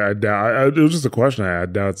I doubt it was just a question. I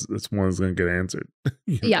doubt it's one that's going to get answered.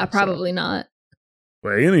 Yeah, probably not.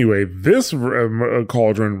 But anyway, this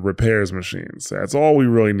cauldron repairs machines. That's all we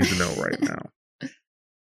really need to know right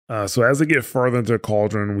now. So as they get further into the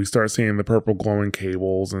cauldron, we start seeing the purple glowing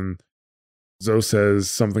cables, and Zoe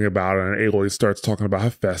says something about it, and Aloy starts talking about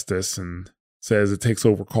Hephaestus and says it takes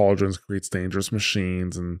over cauldrons, creates dangerous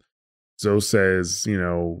machines, and Zoe says,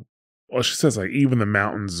 she says, like, even the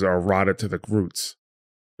mountains are rotted to the roots.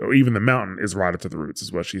 Or even the mountain is rotted to the roots,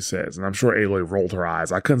 is what she says. And I'm sure Aloy rolled her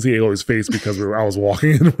eyes. I couldn't see Aloy's face because I was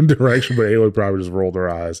walking in one direction, but Aloy probably just rolled her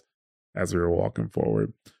eyes as we were walking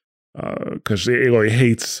forward. Because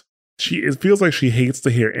Aloy it feels like she hates to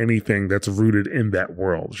hear anything that's rooted in that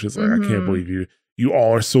world. She's like, I can't believe you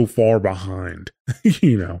all are so far behind,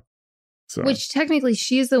 So. Which technically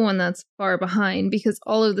she's the one that's far behind, because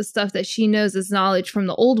all of the stuff that she knows is knowledge from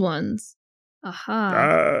the old ones.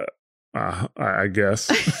 Aha. I guess.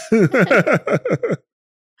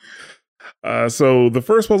 So the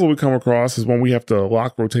first puzzle we come across is when we have to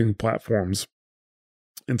lock rotating platforms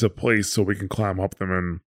into place so we can climb up them,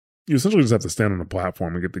 and you essentially just have to stand on the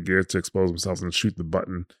platform and get the gears to expose themselves and shoot the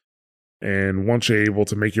button. And once you're able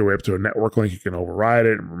to make your way up to a network link, you can override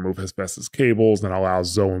it and remove Hephaestus cables, and allow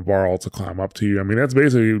Zoe and Varl to climb up to you. I mean, that's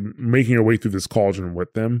basically making your way through this cauldron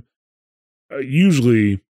with them.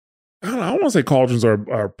 Usually, I don't know, I don't want to say cauldrons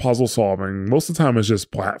are puzzle solving. Most of the time it's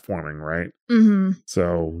just platforming, right? Mm-hmm.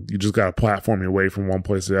 So you just got to platform your way from one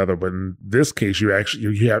place to the other. But in this case, you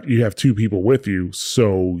have two people with you,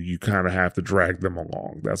 so you kind of have to drag them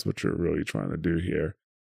along. That's what you're really trying to do here.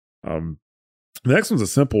 The next one's a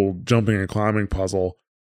simple jumping and climbing puzzle.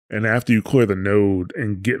 And after you clear the node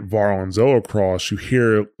and get Varl and Zoe across, you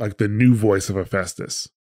hear like the new voice of Hephaestus.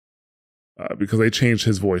 Because they changed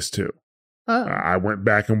his voice too. Oh. I went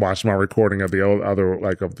back and watched my recording of the other,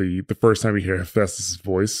 like of the first time you hear Hephaestus'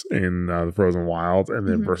 voice in the Frozen Wilds, and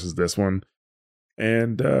then versus this one.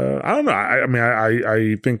 And I don't know.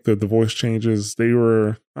 I think that the voice changes, they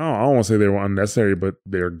were, I don't want to say they were unnecessary, but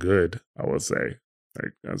they're good, I would say.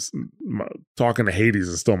 Like talking to Hades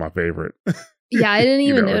is still my favorite. Yeah, I didn't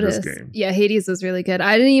even notice. Yeah, Hades was really good.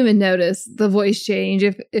 I didn't even notice the voice change,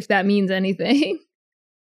 if that means anything.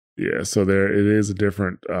 Yeah, so it is a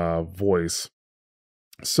different voice.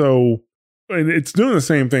 So, and it's doing the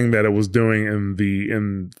same thing that it was doing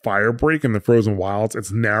in Firebreak in the Frozen Wilds.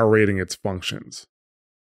 It's narrating its functions.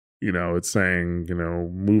 It's saying,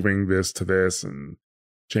 moving this to this and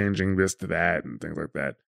changing this to that and things like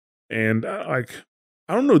that. And I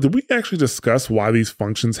don't know, did we actually discuss why these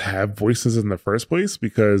functions have voices in the first place?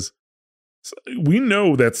 Because we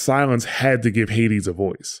know that Silence had to give Hades a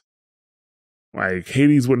voice. Like,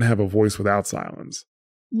 Hades wouldn't have a voice without Silence.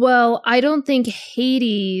 Well, I don't think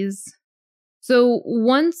Hades... So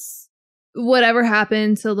once whatever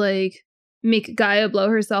happened to, like, make Gaia blow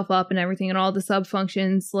herself up and everything and all the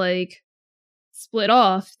sub-functions, like, split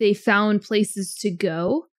off, they found places to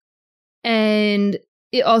go. And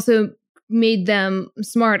it also made them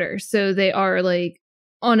smarter. So they are, like,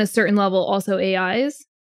 on a certain level, also AIs.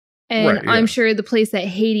 And right, yeah. I'm sure the place that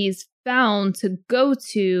Hades found to go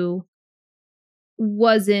to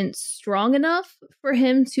wasn't strong enough for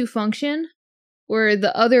him to function, where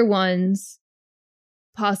the other ones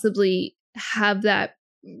possibly have that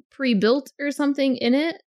pre-built or something in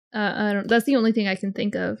it. That's the only thing I can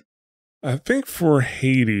think of. I think for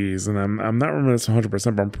Hades, and I'm not remembering this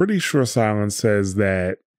 100%, but I'm pretty sure Silence says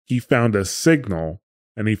that he found a signal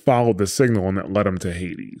and he followed the signal and it led him to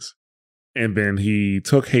Hades. And then he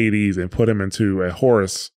took Hades and put him into a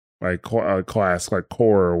Horus like class, like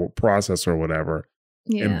core or processor or whatever.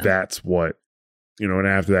 Yeah. And that's what, and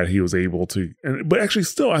after that he was able to, but actually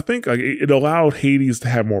still, I think like it allowed Hades to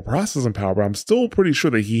have more processing power, but I'm still pretty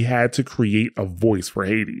sure that he had to create a voice for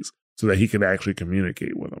Hades so that he could actually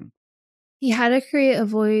communicate with him. He had to create a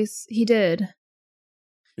voice. He did.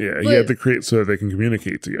 Yeah, he had to create so that they can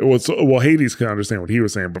communicate together. Well, Hades can understand what he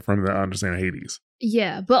was saying, but from the understand Hades.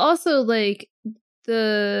 Yeah, but also like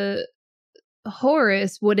the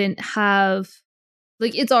Horus wouldn't have,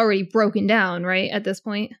 like, it's already broken down, right, at this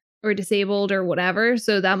point, or disabled or whatever.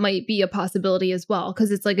 So that might be a possibility as well, because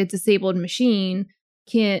it's like a disabled machine.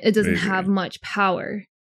 It doesn't have much power.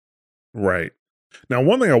 Right. Now,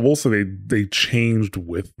 one thing I will say they changed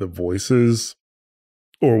with the voices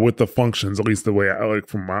or with the functions, at least the way I like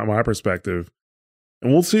from my perspective.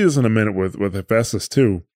 And we'll see this in a minute with Hephaestus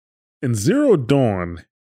too. In Zero Dawn,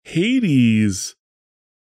 Hades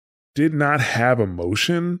did not have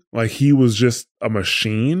emotion. Like, he was just a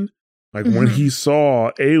machine. Like, when he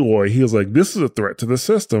saw Aloy, he was like, this is a threat to the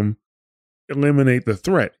system. Eliminate the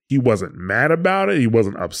threat. He wasn't mad about it. He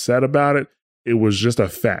wasn't upset about it. It was just a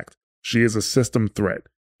fact. She is a system threat.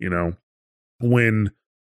 When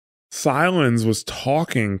Silence was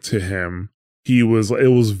talking to him, it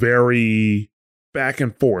was very back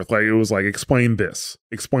and forth. Like, it was like, explain this,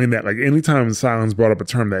 explain that. Like, anytime Silence brought up a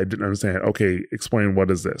term that I didn't understand, okay, explain what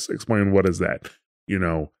is this, explain what is that,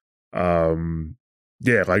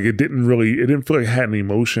 yeah, like it didn't feel like it had any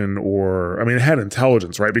emotion, or, I mean, it had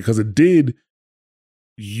intelligence, right? Because it did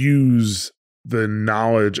use the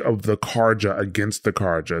knowledge of the Karja against the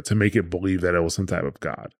Karja to make it believe that it was some type of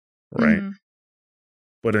god, right? Mm-hmm.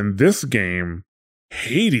 But in this game,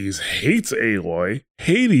 Hades hates Aloy.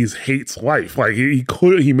 Hades hates life. Like,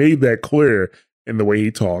 he made that clear in the way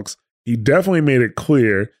he talks. He definitely made it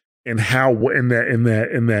clear in how in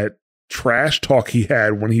that trash talk he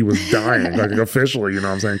had when he was dying, like officially, what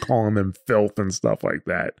I'm saying, calling them filth and stuff like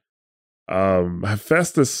that.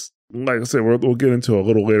 Hephaestus, like I said, we'll get into a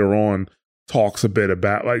little later on, talks a bit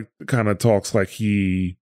about, like, kind of talks like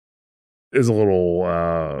he is a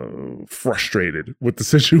little frustrated with the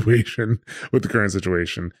situation, with the current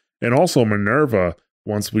situation. And also Minerva,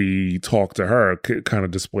 once we talk to her, kind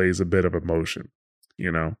of displays a bit of emotion,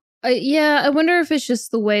 Yeah, I wonder if it's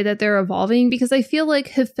just the way that they're evolving, because I feel like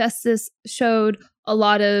Hephaestus showed a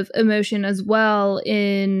lot of emotion as well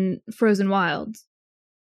in Frozen Wilds.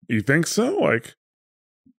 You think so? Like,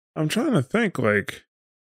 I'm trying to think, like,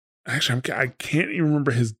 Actually, I can't even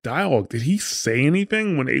remember his dialogue. Did he say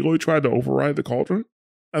anything when Aloy tried to override the cauldron?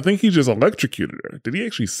 I think he just electrocuted her. Did he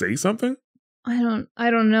actually say something? I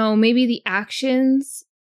don't know. Maybe the actions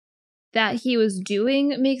that he was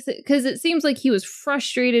doing makes it, because it seems like he was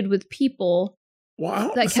frustrated with people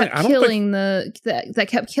that kept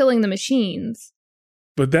killing the machines.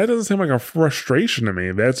 But that doesn't seem like a frustration to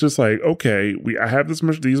me. That's just like, okay, I have these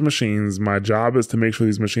machines. My job is to make sure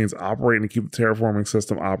these machines operate and keep the terraforming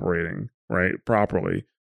system operating, right, properly.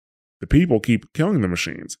 The people keep killing the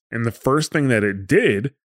machines. And the first thing that it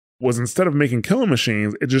did was, instead of making killing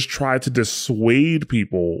machines, it just tried to dissuade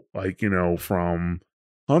people, like, from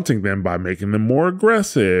hunting them by making them more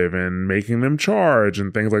aggressive and making them charge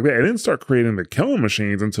and things like that. It didn't start creating the killing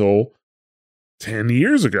machines until 10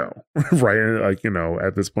 years ago, right? Like,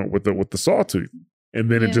 at this point with the sawtooth. And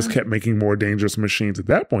then it just kept making more dangerous machines at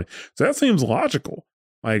that point. So that seems logical.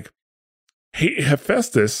 Like,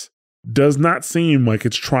 Hephaestus does not seem like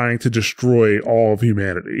it's trying to destroy all of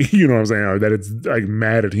humanity. You know what I'm saying? Or that it's like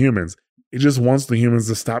mad at humans. It just wants the humans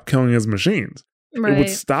to stop killing his machines. Right. It would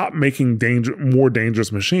stop making more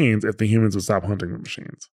dangerous machines if the humans would stop hunting the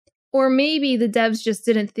machines. Or maybe the devs just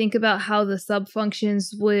didn't think about how the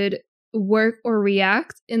sub-functions would work or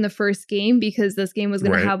react in the first game, because this game was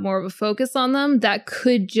going to have more of a focus on them. That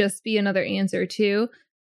could just be another answer too.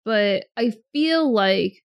 But I feel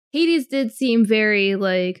like Hades did seem very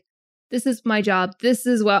like, this is my job, this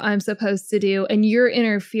is what I'm supposed to do, and you're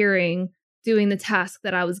interfering doing the task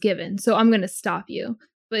that I was given, so I'm going to stop you.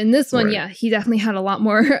 But in this one, he definitely had a lot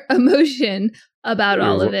more emotion about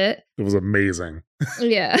all of it. It was amazing.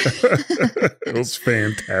 Yeah. It was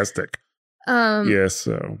fantastic.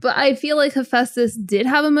 So. But I feel like Hephaestus did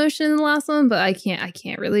have emotion in the last one, but I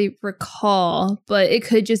can't really recall. But it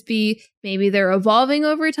could just be maybe they're evolving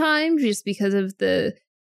over time, just because of the,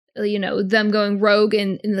 them going rogue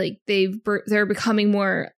and like they're becoming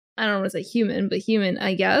more, I don't want to say human, but human,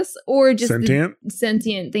 I guess. Or just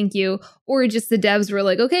sentient, thank you. Or just the devs were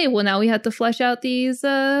like, okay, well, now we have to flesh out these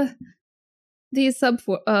sub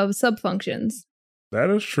functions. That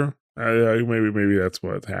is true. Maybe that's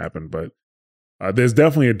what happened, but there's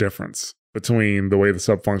definitely a difference between the way the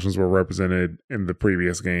sub functions were represented in the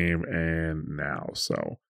previous game and now.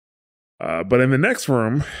 So, but in the next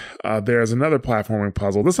room, there's another platforming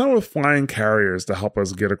puzzle. This time with flying carriers to help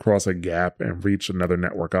us get across a gap and reach another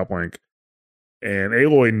network uplink. And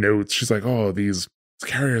Aloy notes, she's like, "Oh, these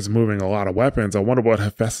carriers are moving a lot of weapons. I wonder what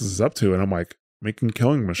Hephaestus is up to." And I'm like, making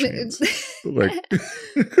killing machines. Like.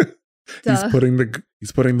 He's putting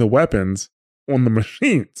the weapons on the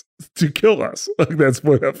machines to kill us. Like, that's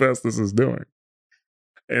what Hephaestus is doing.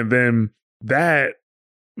 And then that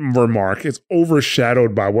remark is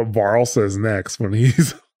overshadowed by what Varl says next when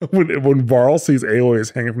when Varl sees Aloy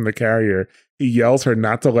is hanging from the carrier. He yells her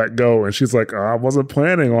not to let go, and she's like, "Oh, I wasn't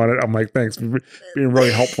planning on it." I'm like, "Thanks for being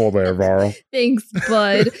really helpful there, Varl." Thanks,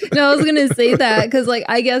 bud. No, I was gonna say that because, like,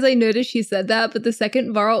 I guess I noticed she said that, but the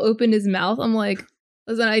second Varl opened his mouth, I'm like,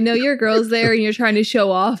 listen, I know your girl's there and you're trying to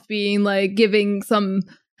show off being like giving some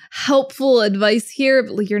helpful advice here,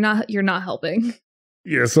 but like you're not helping.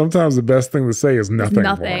 Yeah, sometimes the best thing to say is nothing.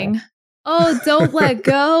 Nothing. Wow. Oh, don't let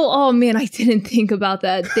go. Oh man, I didn't think about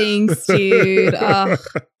that. Thanks, dude.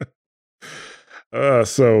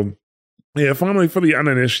 So yeah, finally for the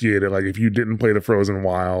uninitiated, like if you didn't play the Frozen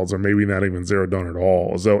Wilds or maybe not even Zero Dawn at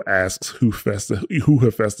all, Zoe asks who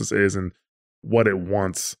Hephaestus is and what it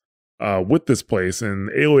wants with this place. And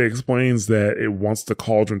Aloy explains that it wants the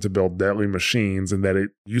Cauldron to build deadly machines and that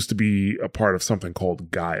it used to be a part of something called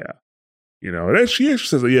Gaia. And she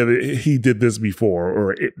actually says, yeah, he did this before,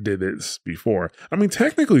 or it did this before. I mean,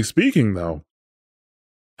 technically speaking, though,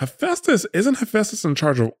 isn't Hephaestus in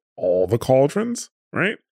charge of all the cauldrons,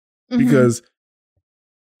 right? Mm-hmm. Because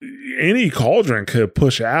any cauldron could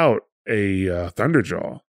push out a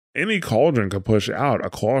Thunderjaw. Any cauldron could push out a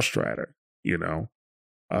Clawstrider,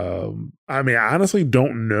 I mean, I honestly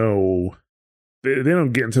don't know. They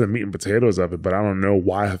don't get into the meat and potatoes of it, but I don't know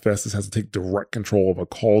why Hephaestus has to take direct control of a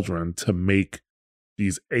cauldron to make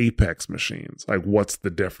these Apex machines. Like, what's the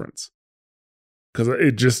difference? Because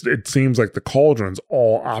it seems like the cauldrons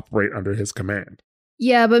all operate under his command.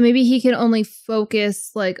 Yeah, but maybe he can only focus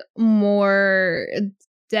like more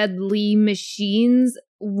deadly machines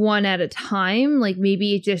one at a time. Like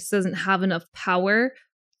maybe it just doesn't have enough power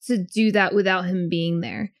to do that without him being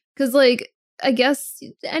there. Because like, I guess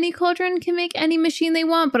any cauldron can make any machine they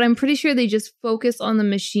want, but I'm pretty sure they just focus on the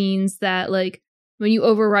machines that, like, when you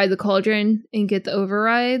override the cauldron and get the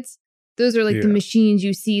overrides, those are like the machines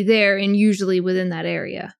you see there and usually within that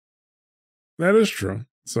area. That is true.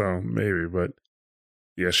 So maybe, but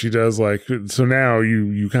Yeah, she does like, so now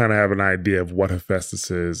you kind of have an idea of what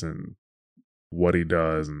Hephaestus is and what he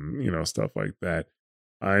does and, stuff like that.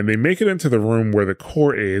 And they make it into the room where the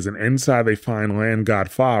core is, and inside they find Land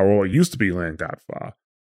God Fa, or it used to be Land God Fa.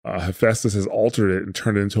 Hephaestus has altered it and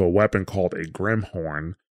turned it into a weapon called a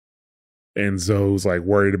Grimhorn. And Zoe's like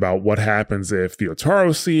worried about what happens if the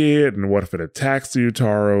Utaru see it, and what if it attacks the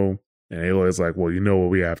Utaru. And Aloy's like, well, you know what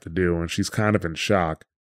we have to do. And she's kind of in shock.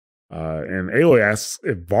 And Aloy asks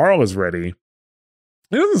if Varl is ready.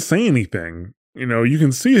 He doesn't say anything. You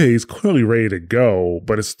can see that he's clearly ready to go,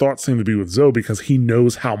 but his thoughts seem to be with Zoe because he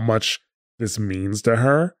knows how much this means to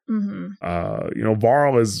her. Mm-hmm.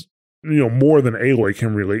 Varl is, more than Aloy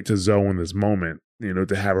can relate to Zoe in this moment,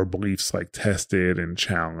 to have her beliefs like tested and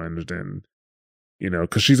challenged, and,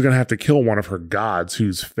 because she's going to have to kill one of her gods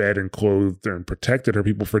who's fed and clothed and protected her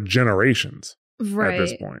people for generations. Right. At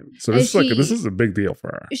this point. So this is a big deal for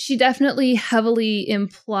her. She definitely heavily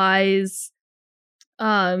implies,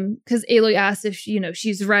 because Aloy asks if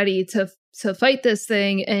she's ready to fight this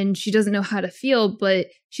thing, and she doesn't know how to feel, but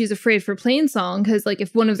she's afraid for Plainsong because like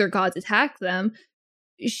if one of their gods attacked them,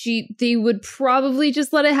 they would probably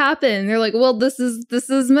just let it happen. They're like, well, this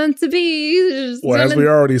is meant to be. Well, as we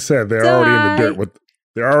already said, they're already in the dirt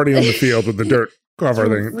they're already in the field with the dirt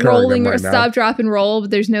covering rolling right or now. Stop, drop, and roll, but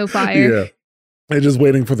there's no fire. Yeah. They're just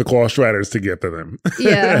waiting for the Claw Striders to get to them.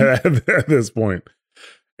 Yeah. at this point.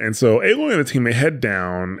 And so Aloy and the team, they head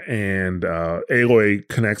down, and Aloy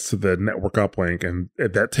connects to the network uplink, and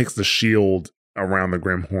that takes the shield around the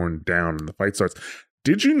Grimhorn down, and the fight starts.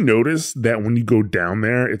 Did you notice that when you go down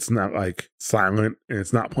there, it's not like silent, and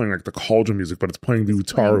it's not playing like the Cauldron music, but it's playing the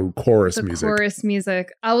Utaru Chorus music? Chorus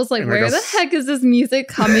music. I was like, where the heck is this music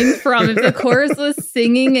coming from? If the chorus was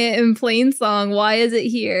singing it in Plainsong, why is it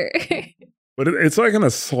here? But it's like in a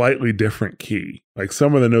slightly different key. Like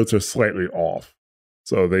some of the notes are slightly off.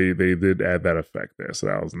 So they did add that effect there. So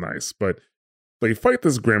that was nice. But they fight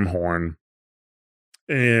this Grimhorn.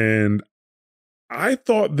 And I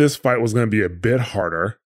thought this fight was going to be a bit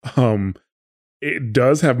harder. It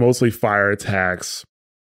does have mostly fire attacks,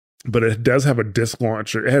 but it does have a disc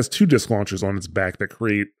launcher. It has 2 disc launchers on its back that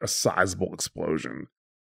create a sizable explosion.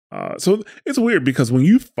 So it's weird because when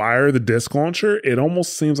you fire the disc launcher, it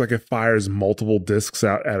almost seems like it fires multiple discs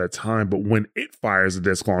out at a time. But when it fires a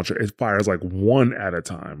disc launcher, it fires like one at a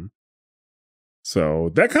time.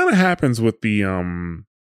 So that kind of happens with the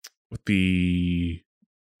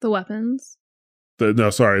weapons. The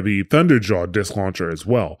Thunderjaw disc launcher as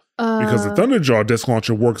well. Because the Thunderjaw disc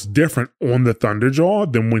launcher works different on the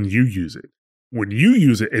Thunderjaw than when you use it. When you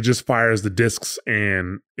use it, it just fires the discs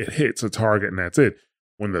and it hits a target and that's it.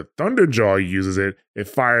 When the Thunderjaw uses it, it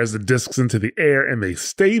fires the discs into the air and they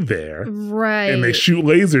stay there. Right. And they shoot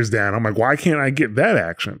lasers down. I'm like, why can't I get that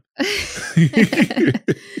action?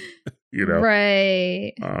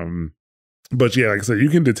 Right. But yeah, like I said, you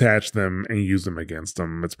can detach them and use them against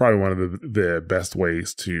them. It's probably one of the best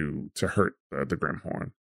ways to hurt the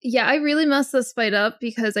Grimhorn. Yeah, I really messed this fight up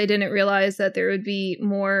because I didn't realize that there would be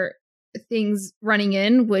more things running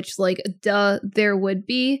in, which there would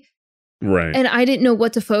be. Right. And I didn't know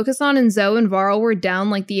what to focus on, and Zoe and Varl were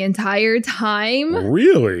down like the entire time.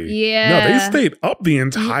 Really? Yeah. No, they stayed up the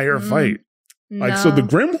entire fight. Like, so the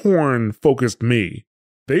Grimhorn focused me.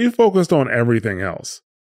 They focused on everything else.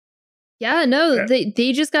 Yeah, no,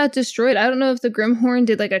 they just got destroyed. I don't know if the Grimhorn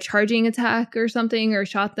did like a charging attack or something, or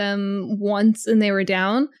shot them once and they were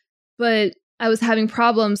down. But I was having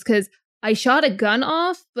problems because I shot a gun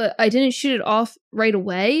off, but I didn't shoot it off right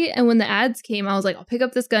away. And when the ads came, I was like, I'll pick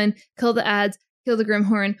up this gun, kill the ads, kill the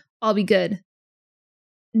Grimhorn, I'll be good.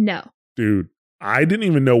 No. Dude, I didn't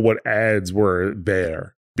even know what ads were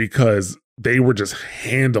there because they were just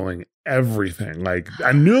handling everything. Like,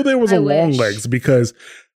 I knew there was a long legs because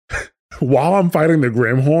while I'm fighting the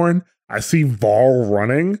Grimhorn, I see Varl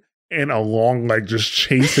running and a long leg just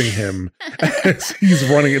chasing him as he's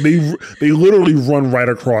running. And they literally run right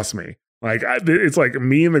across me. Like, it's like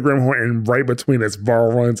me and the Grimhorn, and right between us,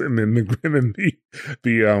 Varl runs, and then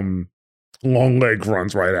the long leg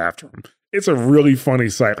runs right after him. It's a really funny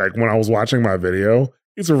sight. Like, when I was watching my video,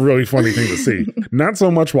 it's a really funny thing to see. Not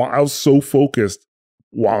so much while I was so focused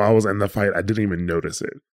while I was in the fight, I didn't even notice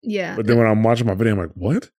it. Yeah. But then when I'm watching my video, I'm like,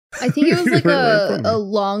 what? I think it was like a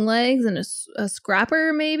long legs and a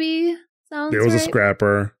scrapper, maybe. Sounds There was right. a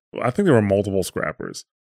scrapper. I think there were multiple scrappers.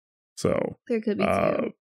 So there could be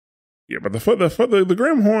two. Yeah, but the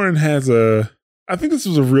Grimhorn has I think this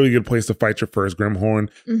was a really good place to fight your first Grimhorn.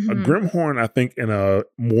 Mm-hmm. A Grimhorn, I think, in a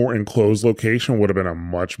more enclosed location would have been a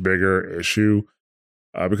much bigger issue.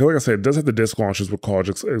 Because like I said, it does have the disc launchers with college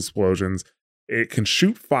explosions. it can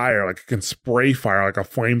shoot fire, like it can spray fire like a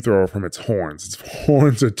flamethrower from its horns. Its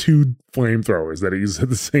horns are 2 flamethrowers that it uses at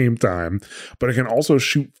the same time, but it can also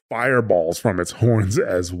shoot fireballs from its horns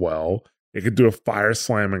as well. It can do a fire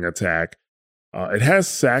slamming attack. It has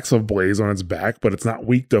sacks of blaze on its back, but it's not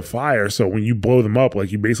weak to fire. So when you blow them up, like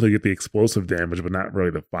you basically get the explosive damage, but not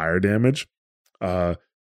really the fire damage. Yeah,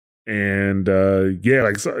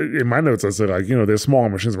 like so in my notes, I said like, there's smaller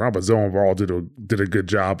machines around, but Zoe and Varl did a good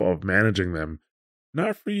job of managing them.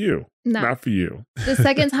 Not for you. No. Not for you. The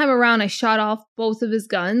second time around, I shot off both of his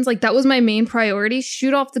guns. Like that was my main priority: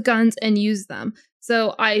 shoot off the guns and use them.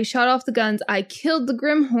 So I shot off the guns. I killed the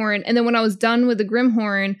Grimhorn, and then when I was done with the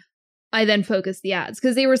Grimhorn, I then focused the ads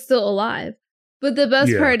because they were still alive. But the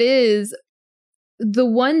best part is the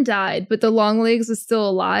one died, but the Longlegs was still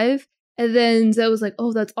alive. And then Zoe was like,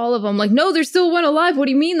 oh, that's all of them. I'm like, no, there's still one alive. What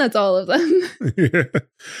do you mean that's all of them? Yeah.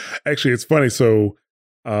 Actually, it's funny. So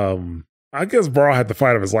I guess Varl had the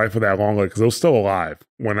fight of his life with that Longleg because it was still alive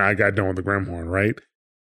when I got done with the Grimhorn, right?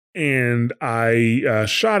 And I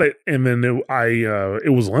shot it, and then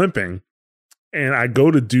it was limping. And I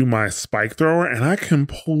go to do my spike thrower, and I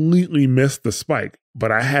completely missed the spike.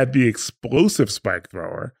 But I had the explosive spike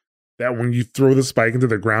thrower that when you throw the spike into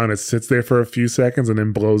the ground, it sits there for a few seconds and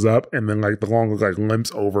then blows up. And then like the Longleg like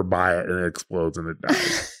limps over by it and it explodes and it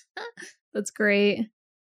dies. That's great.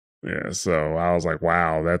 Yeah, so I was like,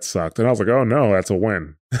 wow, that sucked. And I was like, oh no, that's a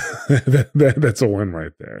win. That's a win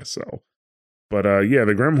right there. So, but yeah,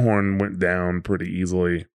 the Grimhorn went down pretty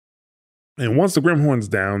easily. And once the Grimhorn's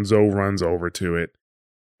down, Zoe runs over to it,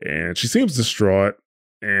 and she seems distraught.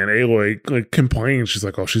 And Aloy like complains. She's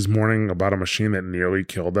like, "Oh, she's mourning about a machine that nearly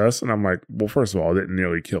killed us." And I'm like, "Well, first of all, it didn't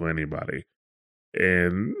nearly kill anybody."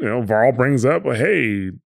 And Varl brings up,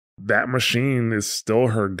 "Hey, that machine is still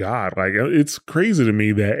her god." Like, it's crazy to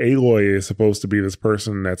me that Aloy is supposed to be this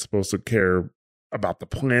person that's supposed to care about the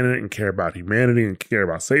planet and care about humanity and care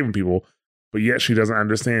about saving people, but yet she doesn't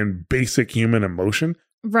understand basic human emotion.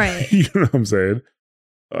 Right. You know what I'm saying?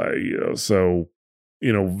 So,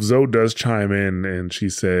 Zoe does chime in and she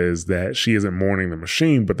says that she isn't mourning the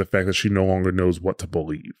machine, but the fact that she no longer knows what to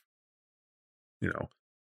believe.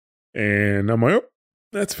 And I'm like, oh,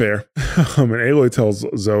 that's fair. And Aloy tells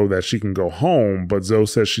Zoe that she can go home, but Zoe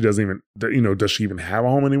says she doesn't even, does she even have a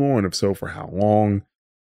home anymore? And if so, for how long?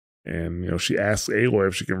 And, she asks Aloy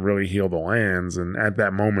if she can really heal the lands. And at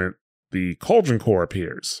that moment, the Cauldron core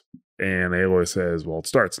appears. And Aloy says, well, it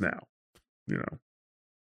starts now,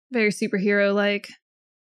 Very superhero-like.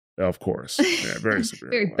 Of course. Yeah, very superhero-like.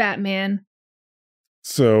 Very Batman.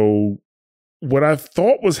 So what I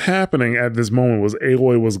thought was happening at this moment was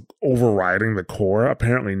Aloy was overriding the core.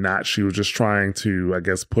 Apparently not. She was just trying to, I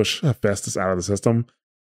guess, push Hephaestus out of the system.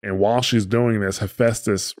 And while she's doing this,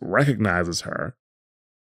 Hephaestus recognizes her.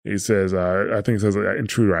 He says, I think it says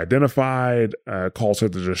intruder identified, calls her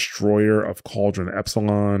the destroyer of Cauldron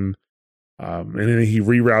Epsilon. And then he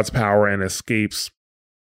reroutes power and escapes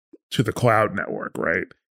to the cloud network, right?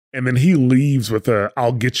 And then he leaves with a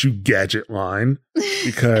 "I'll get you gadget" line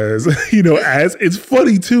because, as it's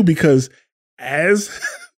funny too, because as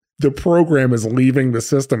the program is leaving the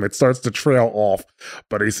system, it starts to trail off.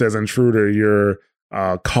 But he says, "Intruder, your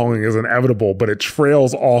calling is inevitable," but it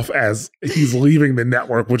trails off as he's leaving the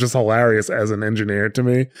network, which is hilarious as an engineer to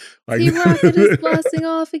me. Like, the rocket is blasting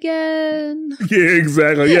off again. Yeah,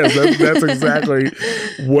 exactly. Yes, that's exactly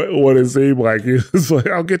what it seemed like. It's like,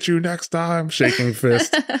 "I'll get you next time," shaking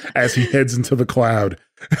fist as he heads into the cloud.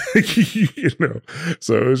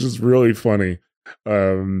 So it's just really funny.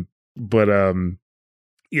 Yeah,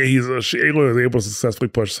 Aloy was able to successfully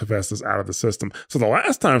push Hephaestus out of the system. So the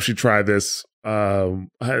last time she tried this,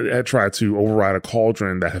 had tried to override a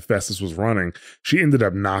cauldron that Hephaestus was running, she ended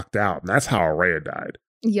up knocked out, and that's how Araya died.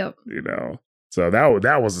 Yep. So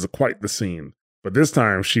that was quite the scene. But this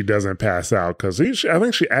time she doesn't pass out because I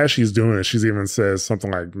think as she's doing it, she's even says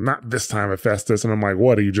something like, "Not this time, Hephaestus." And I'm like,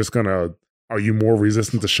 what? Are you more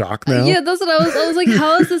resistant to shock now? Yeah, that's what I was like,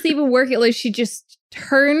 how is this even working? Like, she just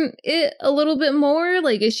turn it a little bit more?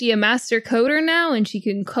 Like, is she a master coder now and she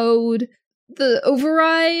can code the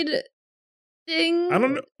override thing? I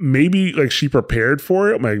don't know. Maybe like she prepared for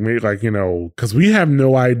it. Like, maybe because we have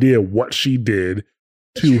no idea what she did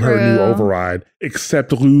to her new override,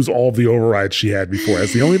 except lose all the overrides she had before.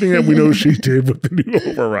 That's the only thing that we know she did with the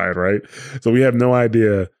new override, right? So we have no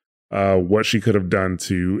idea what she could have done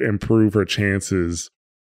to improve her chances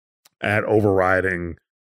at overriding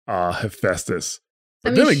Hephaestus.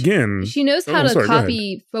 But then again, she knows how to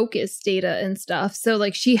copy focus data and stuff. So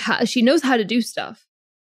like she knows how to do stuff.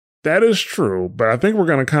 That is true, but I think we're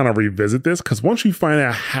going to kind of revisit this because once you find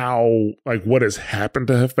out what has happened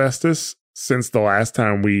to Hephaestus, since the last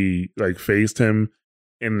time we like faced him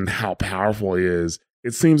and how powerful he is,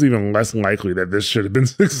 it seems even less likely that this should have been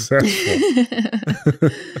successful.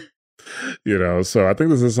 So I think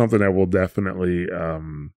this is something that we'll definitely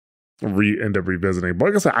end up revisiting. But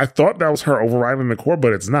like I said, I thought that was her overriding the core,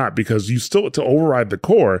 but it's not, because you still, to override the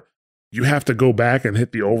core, you have to go back and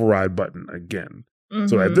hit the override button again. Mm-hmm.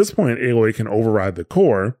 So at this point, Aloy can override the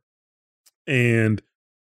core. And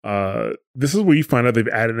this is where you find out they've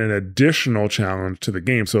added an additional challenge to the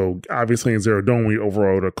game. So obviously in Zero Dawn, when you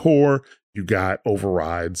overrode a core, you got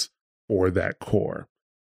overrides for that core.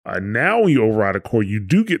 Now when you override a core, you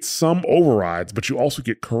do get some overrides, but you also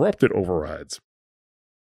get corrupted overrides.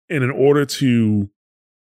 And in order to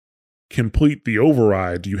complete the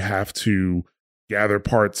override, you have to gather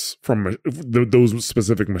parts from those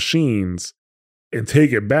specific machines and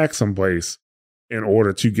take it back someplace in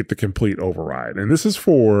order to get the complete override. And this is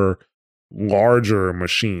for larger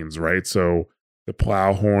machines, right? So the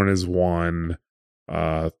Plowhorn is one,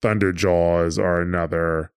 Thunderjaws are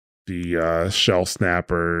another, the Shell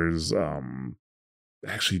Snappers.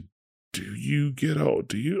 Actually,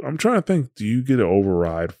 I'm trying to think, do you get an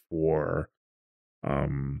override for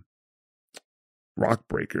Rock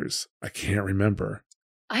Breakers? I can't remember.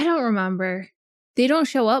 I don't remember. They don't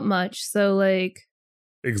show up much, so like,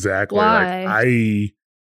 exactly. Why?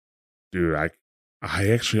 Like, I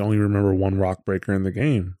actually only remember one Rock Breaker in the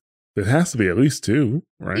game. There has to be at least two,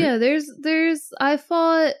 right? Yeah, there's I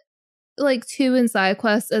fought like 2 in side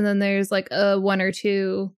quests, and then there's like a 1 or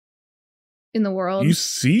 2 in the world. You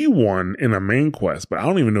see one in a main quest, but I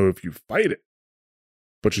don't even know if you fight it.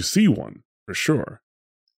 But you see one for sure.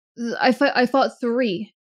 I fought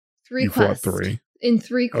 3 quests. Fought 3 in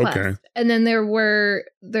 3 quests. Okay. And then there were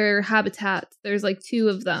their habitats. There's like 2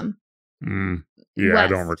 of them. Yeah, west. I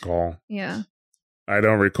don't recall. Yeah. I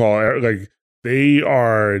don't recall. Like, they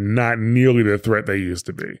are not nearly the threat they used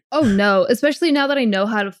to be. Oh, no. Especially now that I know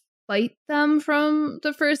how to fight them from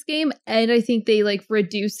the first game. And I think they like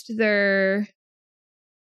reduced their...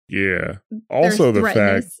 Yeah. Also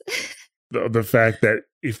their the fact that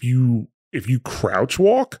if you crouch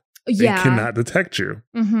walk, they cannot detect you.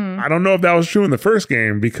 Mm-hmm. I don't know if that was true in the first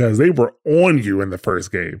game, because they were on you in the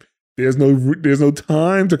first game. There's no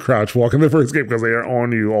time to crouch walk in the first game because they are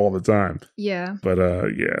on you all the time. Yeah. But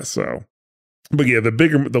the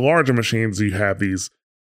larger machines, you have these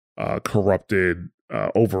corrupted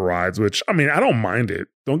overrides, which, I mean, I don't mind it.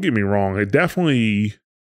 Don't get me wrong. I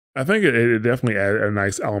think it definitely added a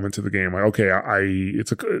nice element to the game. Like, okay, I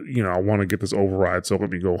want to get this override, so let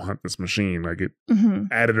me go hunt this machine. Like, it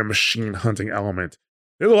added a machine hunting element.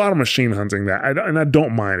 There's a lot of machine hunting that I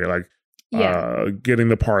don't mind it. Like, getting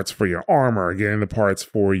the parts for your armor, getting the parts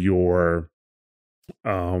for your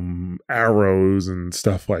arrows and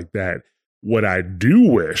stuff like that. What I do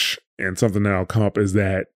wish, and something that'll come up, is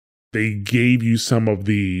that they gave you some of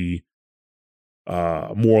the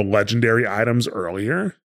more legendary items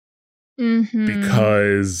earlier,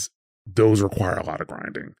 because those require a lot of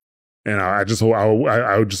grinding. And I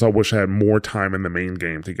wish I had more time in the main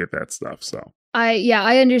game to get that stuff. So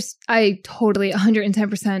I totally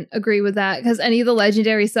 110% agree with that, because any of the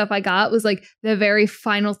legendary stuff I got was like the very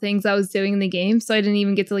final things I was doing in the game, so I didn't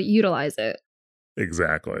even get to like utilize it.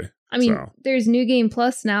 Exactly. I mean, there's New Game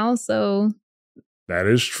Plus now, so that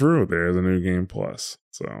is true. There's a New Game Plus.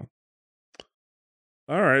 So,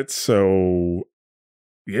 all right. So,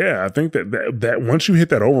 yeah, I think that once you hit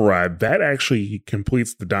that override, that actually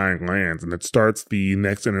completes the Dying Lands, and it starts the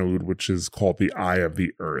next interlude, which is called the Eye of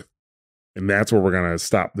the Earth. And that's where we're going to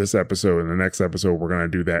stop this episode. In the next episode, we're going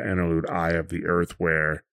to do that interlude, Eye of the Earth,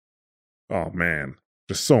 where, oh man,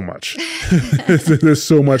 just so much. There's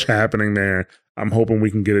so much happening there. I'm hoping we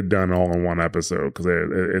can get it done all in one episode, because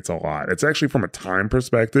it's a lot. It's actually, from a time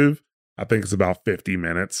perspective, I think it's about 50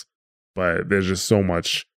 minutes, but there's just so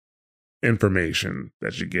much information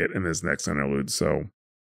that you get in this next interlude. So,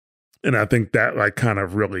 and I think that like kind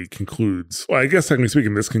of really concludes, well, I guess technically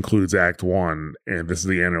speaking, this concludes Act 1, and this is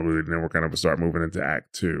the interlude, and then we're going to start moving into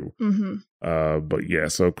Act 2. But yeah,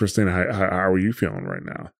 so Christina, how are you feeling right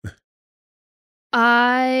now?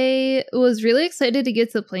 I was really excited to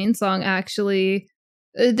get to Plainsong, actually.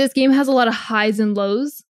 This game has a lot of highs and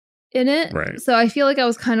lows in it. Right. So I feel like I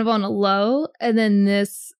was kind of on a low, and then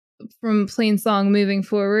this, from Plainsong moving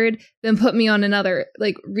forward, then put me on another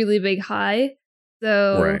like really big high.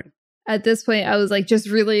 So at this point, I was like just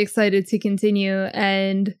really excited to continue,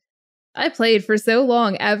 and I played for so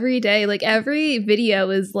long every day. Like every video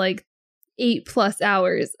is like 8+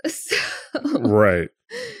 hours. So. Right.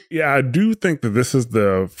 Yeah, I do think that this is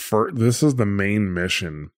the main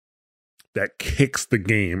mission that kicks the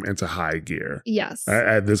game into high gear. Yes.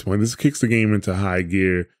 At this point, this kicks the game into high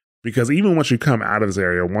gear because even once you come out of this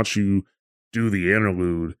area, once you do the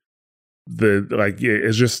interlude,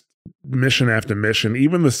 it's just mission after mission.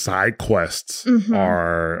 Even the side quests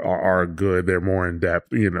are good. They're more in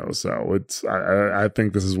depth, so it's, I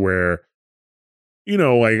think this is where,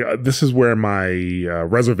 this is where my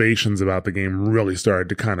reservations about the game really started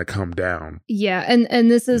to kind of come down. Yeah. And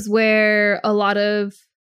this is where a lot of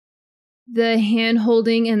the hand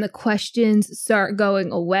holding and the questions start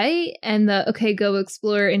going away, and the, okay, go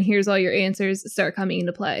explore and here's all your answers start coming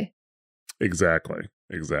into play. Exactly.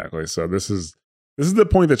 So this is the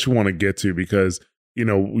point that you want to get to, because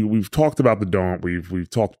we've talked about the Daunt, we've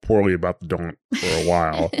talked poorly about the Daunt for a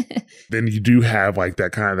while. Then you do have like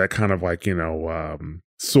that kind of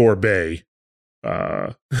sorbet.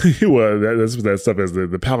 Well, that's what that stuff is,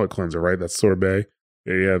 the palate cleanser, right? That's sorbet.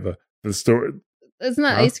 Yeah, the store. It's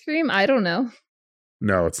not ice cream. I don't know.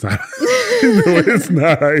 No, it's not. No, it's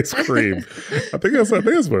not ice cream. I think that's what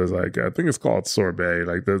it's like. I think it's called sorbet,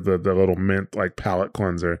 like the little mint like palate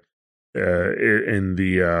cleanser in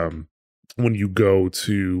the when you go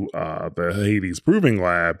to the Hades Proving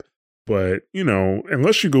Lab. But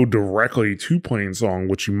unless you go directly to Plainsong,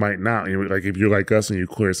 which you might not, like if you're like us and you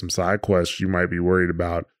clear some side quests, you might be worried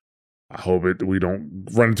about, I hope we don't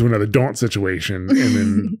run into another Daunt situation, and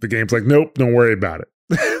then the game's like, nope, don't worry about it.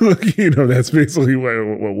 That's basically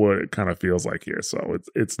what it kind of feels like here. So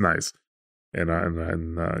it's nice, and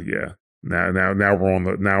yeah. Now we're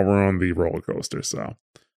on the roller coaster. So,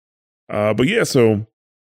 but yeah. So,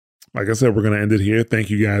 like I said, we're gonna end it here. Thank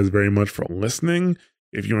you guys very much for listening.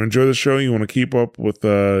 If you enjoy the show, you want to keep up with,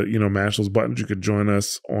 Mash Those Buttons, you could join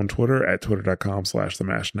us on Twitter at twitter.com/the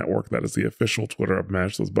Mash Network. That is the official Twitter of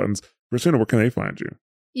Mash Those Buttons. Christina, where can they find you?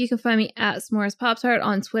 You can find me at S'mores Pop-Tart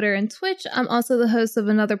on Twitter and Twitch. I'm also the host of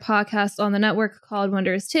another podcast on the network called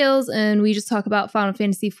Wondrous Tales, and we just talk about Final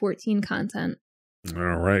Fantasy XIV content.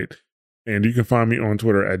 All right. And you can find me on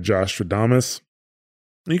Twitter at Josh Stradamus.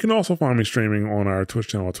 You can also find me streaming on our Twitch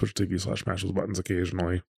channel at twitch.tv/Mash Those Buttons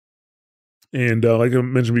occasionally. And like I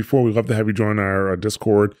mentioned before, we'd love to have you join our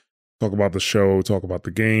Discord, talk about the show, talk about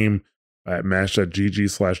the game at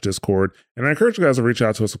mash.gg/Discord. And I encourage you guys to reach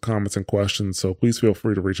out to us with comments and questions. So please feel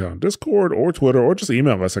free to reach out on Discord or Twitter, or just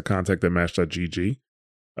email us at contact@mash.gg.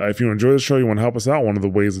 If you enjoy the show, you want to help us out, one of the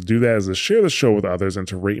ways to do that is to share the show with others and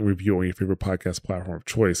to rate and review on your favorite podcast platform of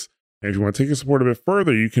choice. And if you want to take your support a bit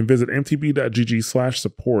further, you can visit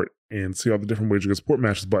mtb.gg/support and see all the different ways you can support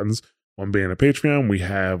Mash Those Buttons. On being a Patreon, we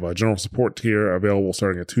have a general support tier available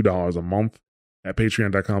starting at $2 a month at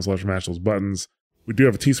patreon.com/Mash Those Buttons. We do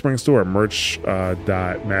have a Teespring store at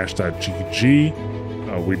merch.mash.gg.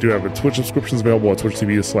 We do have a Twitch subscriptions available at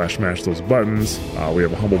twitch.tv/Mash Those Buttons. We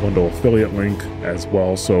have a Humble Bundle affiliate link as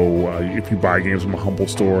well. So if you buy games from a Humble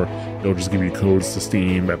store, they'll just give you codes to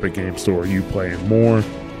Steam, Epic Game Store, Uplay, and more.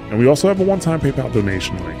 And we also have a one-time PayPal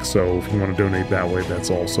donation link. So if you want to donate that way,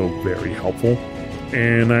 that's also very helpful.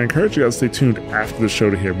 And I encourage you guys to stay tuned after the show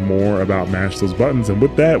to hear more about Mash Those Buttons. And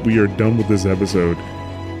with that, we are done with this episode.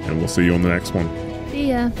 And we'll see you on the next one. See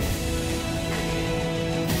ya.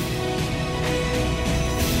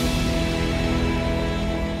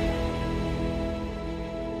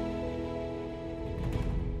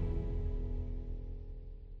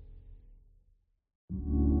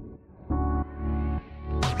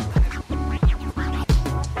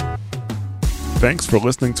 Thanks for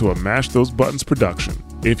listening to a Mash Those Buttons production.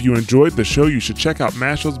 If you enjoyed the show, you should check out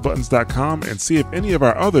mashthosebuttons.com and see if any of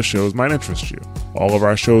our other shows might interest you. All of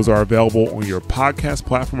our shows are available on your podcast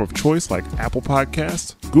platform of choice like Apple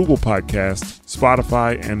Podcasts, Google Podcasts,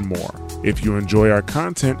 Spotify, and more. If you enjoy our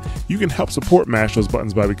content, you can help support Mash Those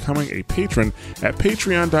Buttons by becoming a patron at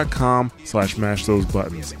patreon.com/Mash Those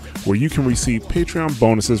Buttons, where you can receive Patreon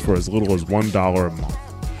bonuses for as little as $1 a month.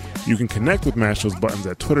 You can connect with Mash Those Buttons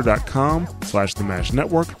at twitter.com/The Mash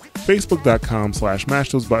Network,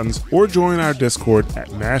 facebook.com/Mash Those Buttons, or join our Discord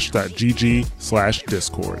at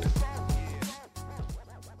mash.gg/Discord.